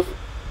yourself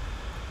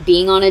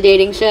being on a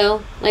dating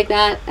show like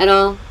that at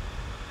all?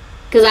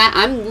 Because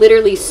I'm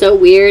literally so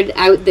weird.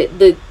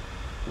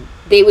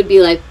 They would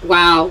be like,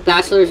 wow,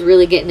 Bachelor's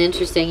really getting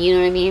interesting. You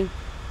know what I mean?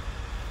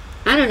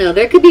 I don't know.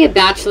 There could be a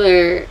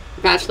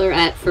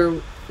Bachelorette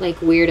for, like,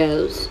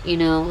 weirdos, you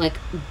know? Like,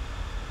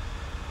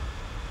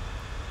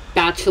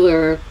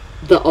 Bachelor,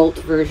 the alt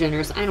version,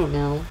 or I don't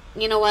know.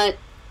 You know what?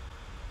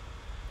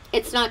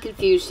 It's not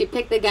confused. She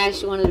picked the guy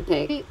she wanted to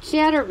pick. She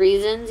had her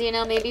reasons, you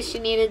know? Maybe she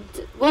needed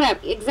to,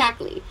 whatever.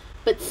 Exactly.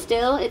 But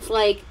still, it's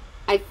like,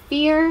 I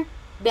fear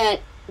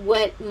that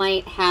what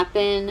might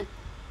happen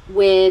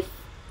with...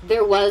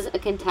 There was a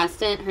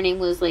contestant. Her name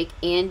was, like,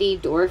 Andy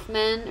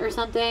Dorfman or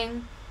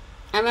something.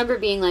 I remember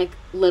being, like,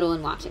 little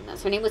and watching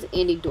this. Her name was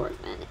Andy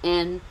Dorfman.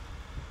 And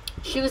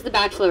she was the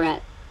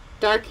Bachelorette.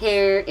 Dark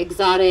hair,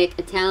 exotic,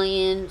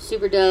 Italian,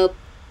 super dope,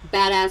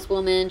 badass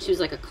woman. She was,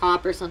 like, a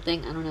cop or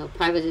something. I don't know.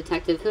 Private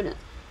detective. Who knows?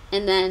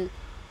 And then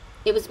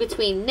it was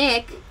between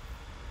Nick,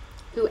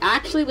 who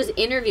actually was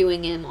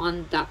interviewing him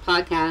on that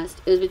podcast.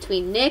 It was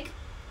between Nick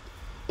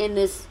and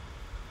this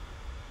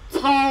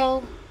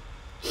tall,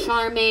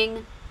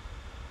 charming,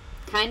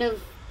 kind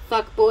of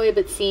fuckboy,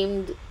 but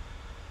seemed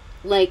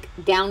like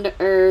down to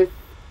earth,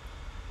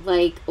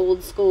 like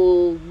old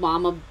school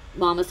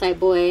mama side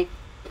boy.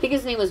 I think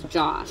his name was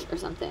Josh or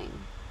something.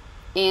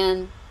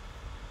 And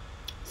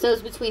so it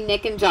was between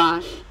Nick and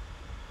Josh.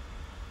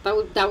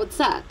 That would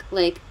suck.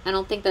 Like, I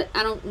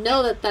don't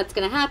know that that's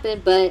gonna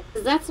happen, but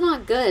that's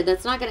not good.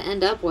 That's not gonna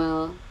end up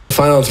well.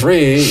 Final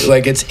three,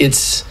 like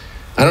it's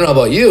I don't know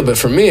about you, but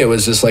for me it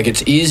was just like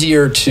it's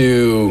easier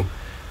to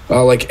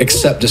like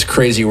accept this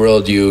crazy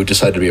world you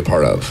decide to be a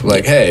part of.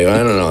 Like, hey, I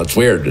don't know, it's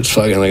weird. It's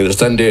fucking like there's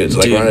 10 dudes,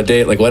 like we're on a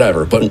date, like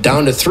whatever. But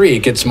down to 3, it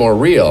gets more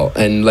real,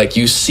 and like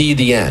you see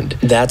the end.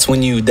 That's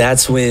when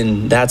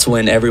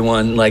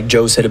everyone, like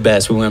Joe said it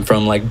best. We went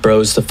from like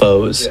bros to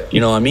foes. Yeah. You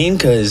know what I mean?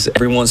 Because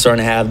everyone's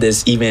starting to have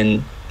this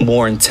even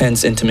more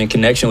intense, intimate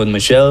connection with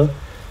Michelle,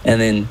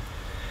 and then,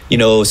 you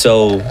know,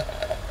 so.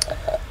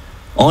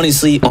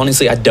 Honestly,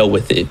 I dealt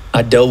with it.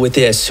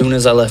 As soon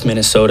as I left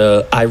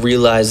Minnesota. I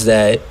realized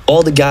that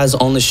all the guys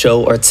on the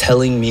show are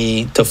telling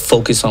me to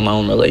focus on my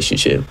own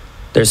relationship.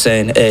 They're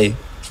saying, hey,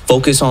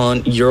 focus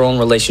on your own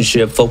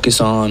relationship,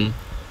 focus on,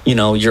 you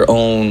know, your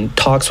own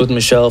talks with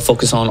Michelle,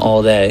 focus on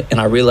all that. And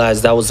I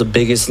realized that was the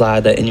biggest lie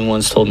that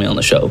anyone's told me on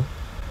the show.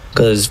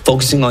 Because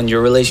focusing on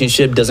your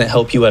relationship doesn't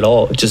help you at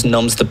all. It just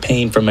numbs the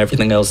pain from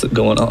everything else that's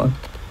going on.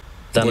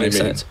 That makes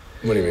sense.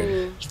 What do you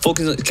mean?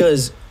 Focus,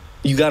 because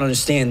you got to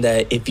understand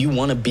that if you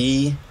want to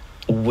be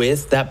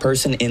with that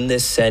person in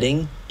this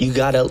setting, you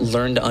got to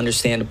learn to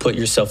understand to put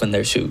yourself in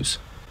their shoes.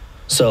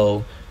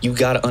 So you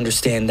got to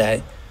understand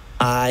that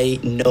I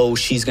know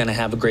she's going to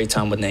have a great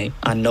time with Nate.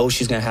 I know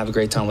she's going to have a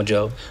great time with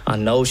Joe. I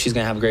know she's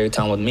going to have a great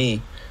time with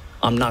me.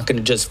 I'm not going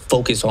to just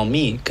focus on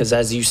me, because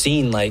as you've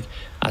seen, like,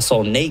 I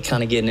saw Nate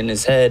kind of getting in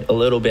his head a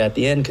little bit at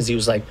the end, because he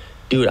was like,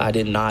 dude, I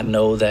did not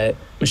know that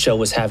Michelle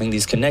was having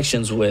these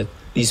connections with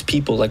these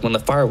people, like when the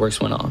fireworks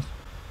went off.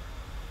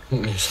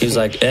 He was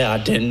like, yeah, I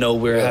didn't know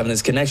we were having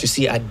this connection.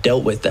 See, I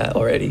dealt with that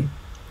already.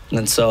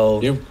 And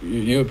so...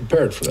 You were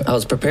prepared for that. I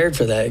was prepared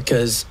for that,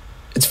 because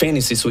it's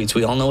fantasy suites.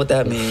 We all know what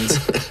that means.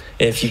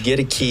 If you get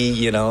a key,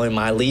 you know, it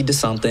might lead to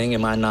something. It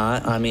might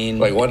not. I mean...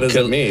 Like, what does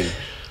it mean?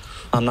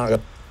 I'm not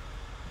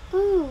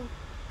gonna...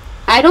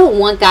 I don't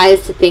want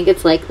guys to think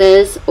it's like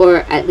this, or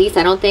at least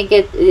I don't think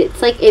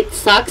it's like, it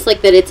sucks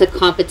like that it's a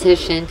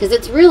competition, because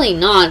it's really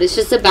not. It's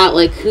just about,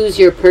 like, who's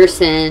your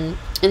person...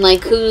 And,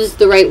 like, who's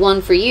the right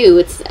one for you?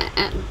 Is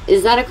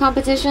that a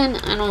competition?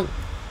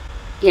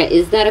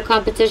 Is that a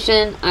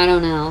competition? I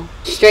don't know.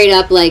 Straight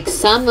up, like,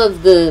 some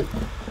of the...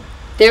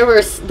 There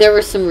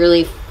were some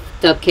really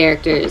f***ed up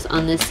characters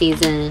on this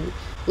season.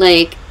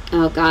 Like,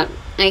 oh, God.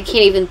 I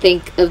can't even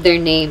think of their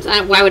names.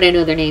 Why would I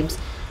know their names?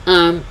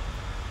 One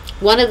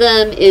of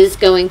them is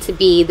going to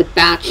be the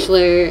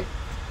Bachelor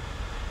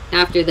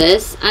after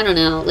this. I don't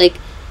know. Like,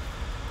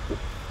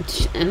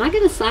 am I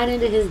going to slide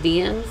into his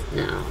DMs?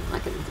 No, I'm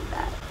not going to do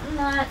that. I'm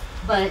not,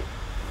 but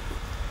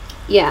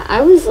yeah,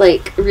 I was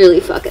like really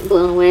fucking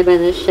blown away by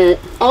this shit.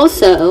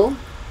 Also,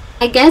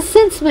 I guess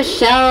since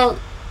Michelle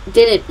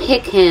didn't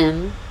pick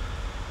him,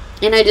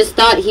 and I just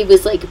thought he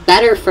was like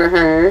better for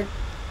her,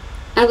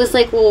 I was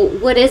like, well,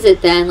 what is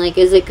it then? Like,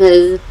 is it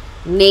because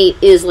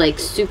Nate is like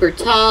super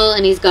tall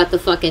and he's got the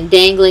fucking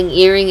dangling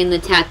earring and the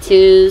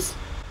tattoos?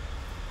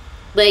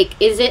 Like,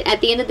 is it,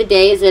 at the end of the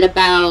day, is it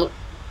about...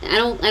 I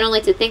don't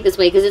like to think this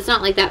way, because it's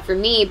not like that for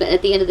me, but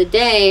at the end of the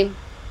day,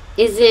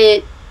 is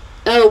it,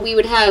 oh, we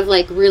would have,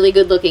 like, really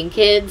good-looking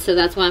kids, so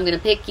that's why I'm going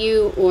to pick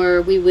you,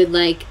 or we would,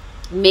 like,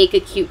 make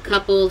a cute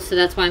couple, so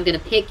that's why I'm going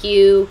to pick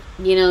you,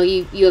 you know,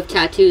 you have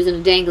tattoos and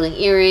a dangling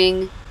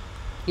earring,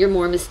 you're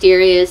more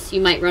mysterious, you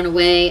might run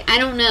away, I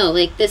don't know,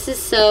 like, this is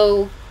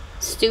so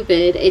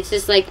stupid, it's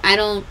just, like,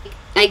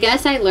 I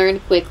guess I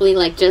learned quickly,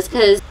 like, just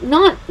because,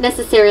 not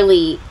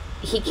necessarily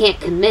he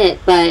can't commit,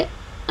 but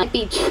I'd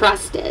be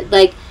trusted,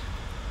 like,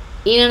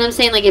 you know what I'm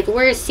saying? Like, if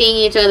we're seeing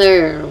each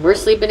other, or we're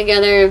sleeping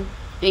together,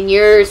 and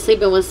you're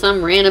sleeping with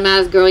some random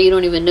ass girl you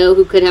don't even know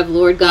who could have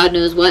Lord God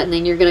knows what, and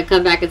then you're gonna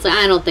come back and say,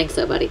 I don't think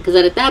so, buddy. Because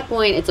at that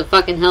point, it's a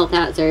fucking health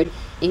hazard,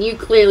 and you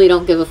clearly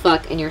don't give a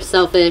fuck, and you're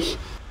selfish.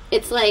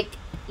 It's like,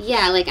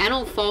 yeah, like, I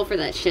don't fall for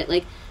that shit.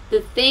 Like,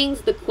 the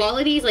things, the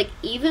qualities, like,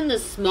 even the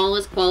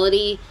smallest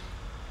quality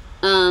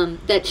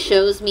that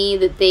shows me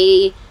that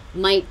they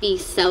might be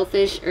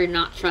selfish or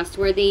not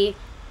trustworthy,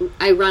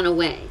 I run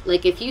away.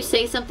 Like, if you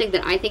say something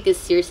that I think is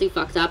seriously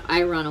fucked up,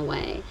 I run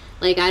away.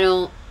 Like,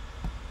 I'm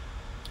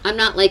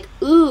not like,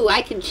 ooh,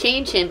 I can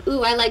change him.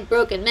 Ooh, I like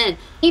broken men.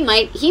 He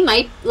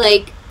might,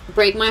 like,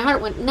 break my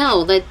heart.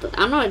 No,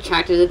 I'm not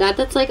attracted to that.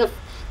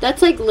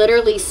 That's like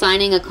literally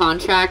signing a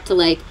contract to,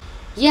 like,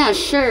 yeah,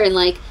 sure, in,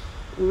 like,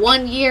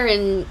 1 year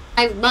and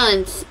 5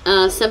 months,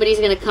 somebody's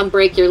gonna come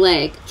break your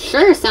leg.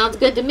 Sure, sounds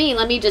good to me.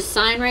 Let me just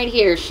sign right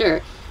here,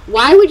 sure.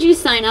 Why would you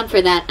sign up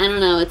for that? I don't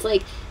know. It's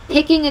like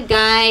picking a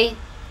guy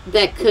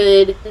that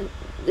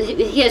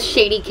he has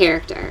shady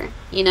character.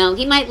 You know,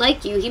 he might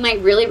like you. He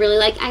might really, really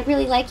I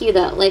really like you,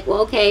 though. Like,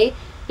 well, okay.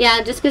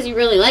 Yeah, just because you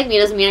really like me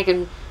doesn't mean I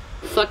can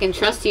fucking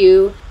trust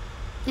you.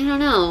 I don't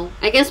know.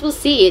 I guess we'll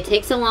see. It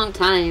takes a long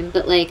time.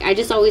 But, like, I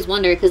just always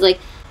wonder. Because, like,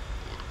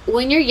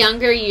 when you're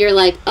younger, you're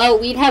like, oh,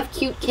 we'd have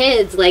cute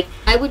kids. Like,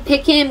 I would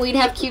pick him. We'd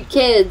have cute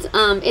kids.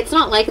 It's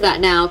not like that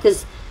now.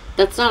 Because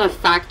that's not a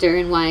factor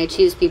in why I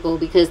choose people.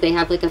 Because they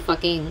have, like, a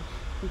fucking...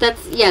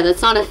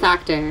 That's not a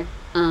factor.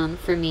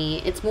 For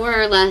me, it's more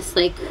or less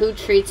like who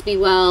treats me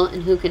well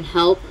and who can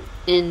help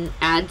and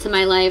add to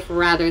my life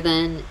rather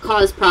than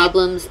cause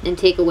problems and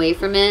take away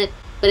from it.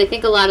 But I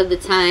think a lot of the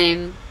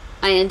time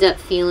I end up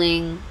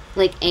feeling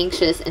like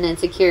anxious and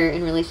insecure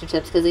in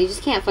relationships because you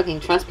just can't fucking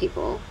trust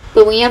people.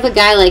 But when you have a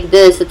guy like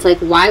this, it's like,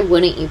 why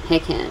wouldn't you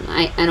pick him?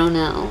 I don't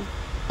know.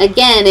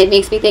 Again, it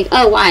makes me think,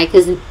 oh, why?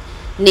 Because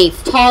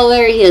Nayte's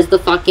taller, he has the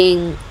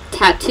fucking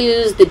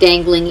tattoos, the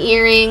dangling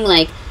earring,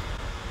 like,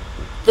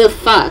 the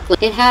fuck?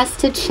 Like, it has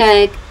to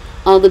check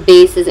all the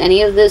bases.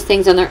 Any of those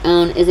things on their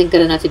own isn't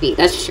good enough to beat.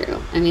 That's true.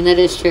 I mean, that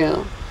is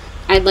true.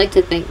 I'd like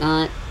to think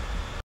not.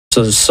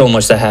 So there's so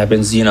much that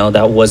happens, you know,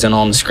 that wasn't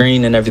on the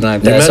screen and everything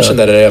like that. You mentioned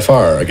that at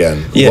AFR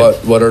again. Yeah.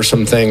 What are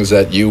some things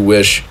that you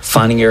wish?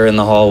 Finding her in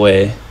the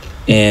hallway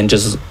and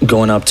just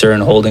going up to her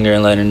and holding her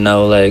and letting her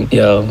know, like,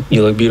 yo,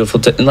 you look beautiful.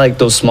 And like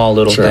those small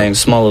little things,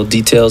 small little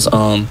details.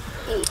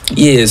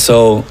 Yeah,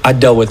 so I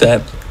dealt with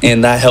that.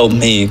 And that helped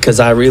me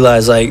because I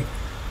realized, like,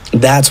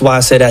 that's why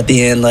I said at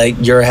the end,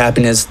 like, your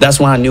happiness. That's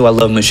when I knew I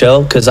loved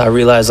Michelle, because I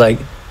realized, like,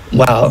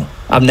 wow,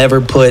 I've never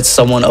put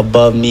someone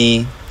above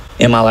me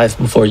in my life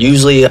before.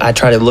 Usually I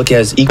try to look at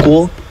as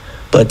equal,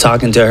 but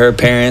talking to her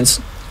parents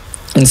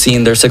and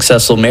seeing their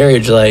successful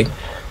marriage, like,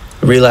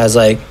 realize,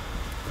 like,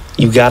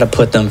 you got to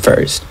put them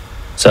first.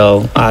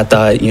 So I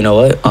thought, you know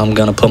what, I'm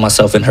going to put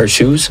myself in her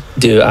shoes.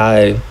 Dude,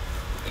 that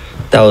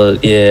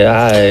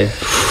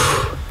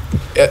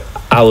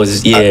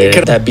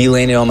bee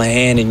landed on my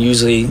hand, and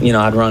usually, you know,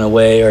 I'd run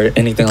away or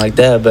anything like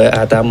that. But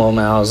at that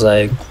moment, I was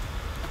like,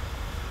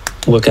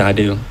 what can I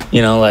do?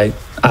 You know, like,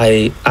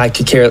 I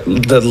could care.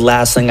 The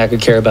last thing I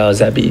could care about is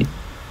that bee.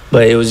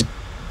 But it was.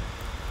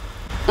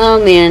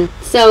 Oh, man.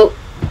 So,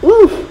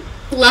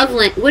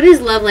 what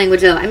is love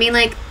language, though? I mean,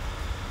 like,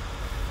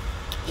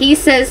 he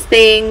says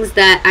things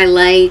that I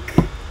like.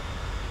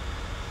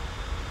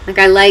 Like,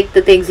 I like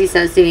the things he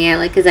says to me. I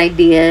like his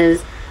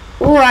ideas.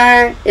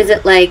 Or is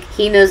it like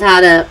he knows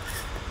how to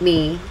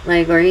me,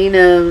 like, or he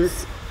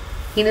knows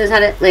how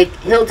to, like,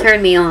 he'll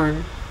turn me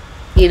on,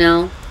 you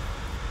know?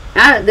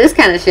 This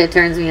kind of shit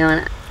turns me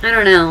on. I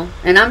don't know.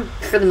 And I'm,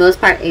 for the most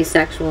part,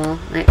 asexual.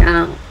 Like,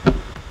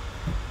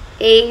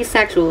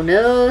 asexual,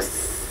 no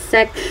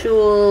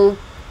sexual,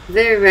 I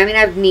mean, I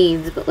have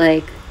needs, but,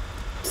 like,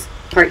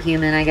 part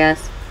human, I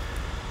guess.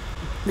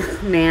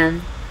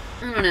 Man.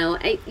 I don't know.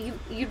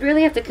 You'd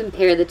really have to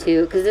compare the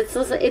two, because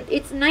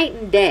it's night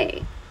and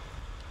day.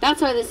 That's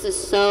why this is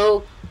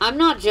so... I'm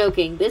not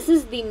joking. This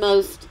is the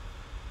most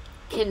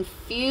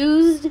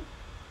confused,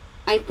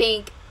 I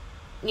think...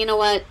 You know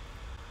what?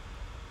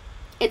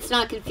 It's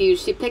not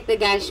confused. She picked the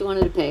guy she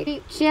wanted to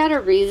pick. She had her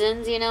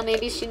reasons, you know?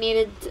 Maybe she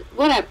needed...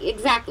 Whatever.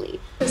 Exactly.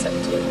 It's just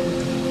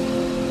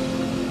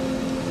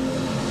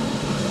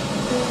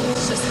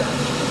that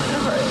my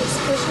heart is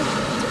pushing in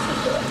a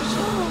different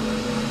direction.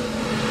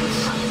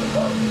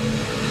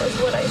 That's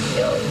what I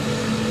feel.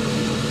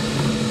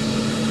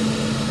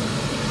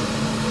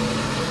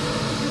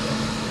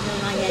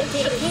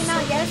 It came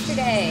out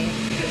yesterday.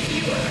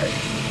 You are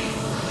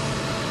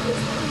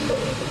this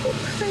unbelievable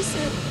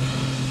person.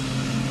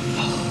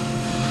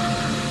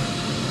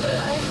 But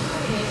I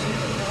need you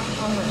to know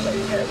how much I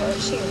care about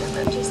Sheena.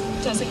 That just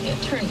doesn't get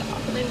turned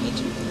off, and I need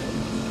you to know.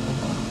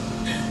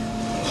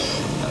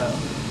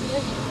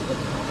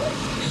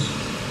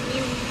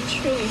 You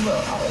truly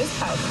will always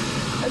have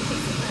a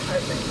piece of my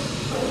heart right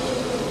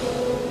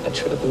now. I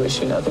truly wish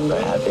you nothing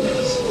but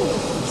happiness.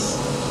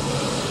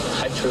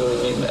 I truly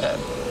mean that.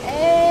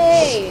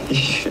 Hey!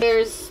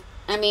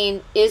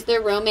 Is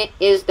there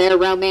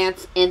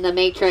romance in the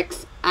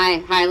Matrix? I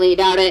highly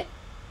doubt it.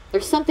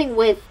 There's something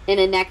with in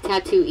a neck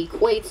tattoo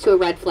equates to a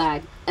red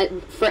flag.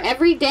 For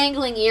every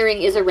dangling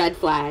earring is a red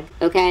flag,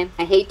 okay?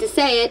 I hate to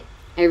say it.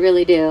 I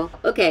really do.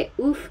 Okay,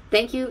 oof.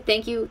 Thank you,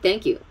 thank you,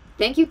 thank you.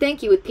 Thank you,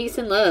 thank you, with peace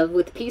and love,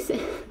 with peace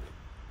and...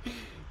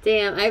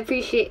 Damn, I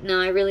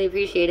really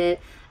appreciate it.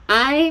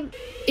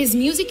 Is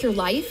music your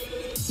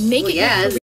life? Make it your career.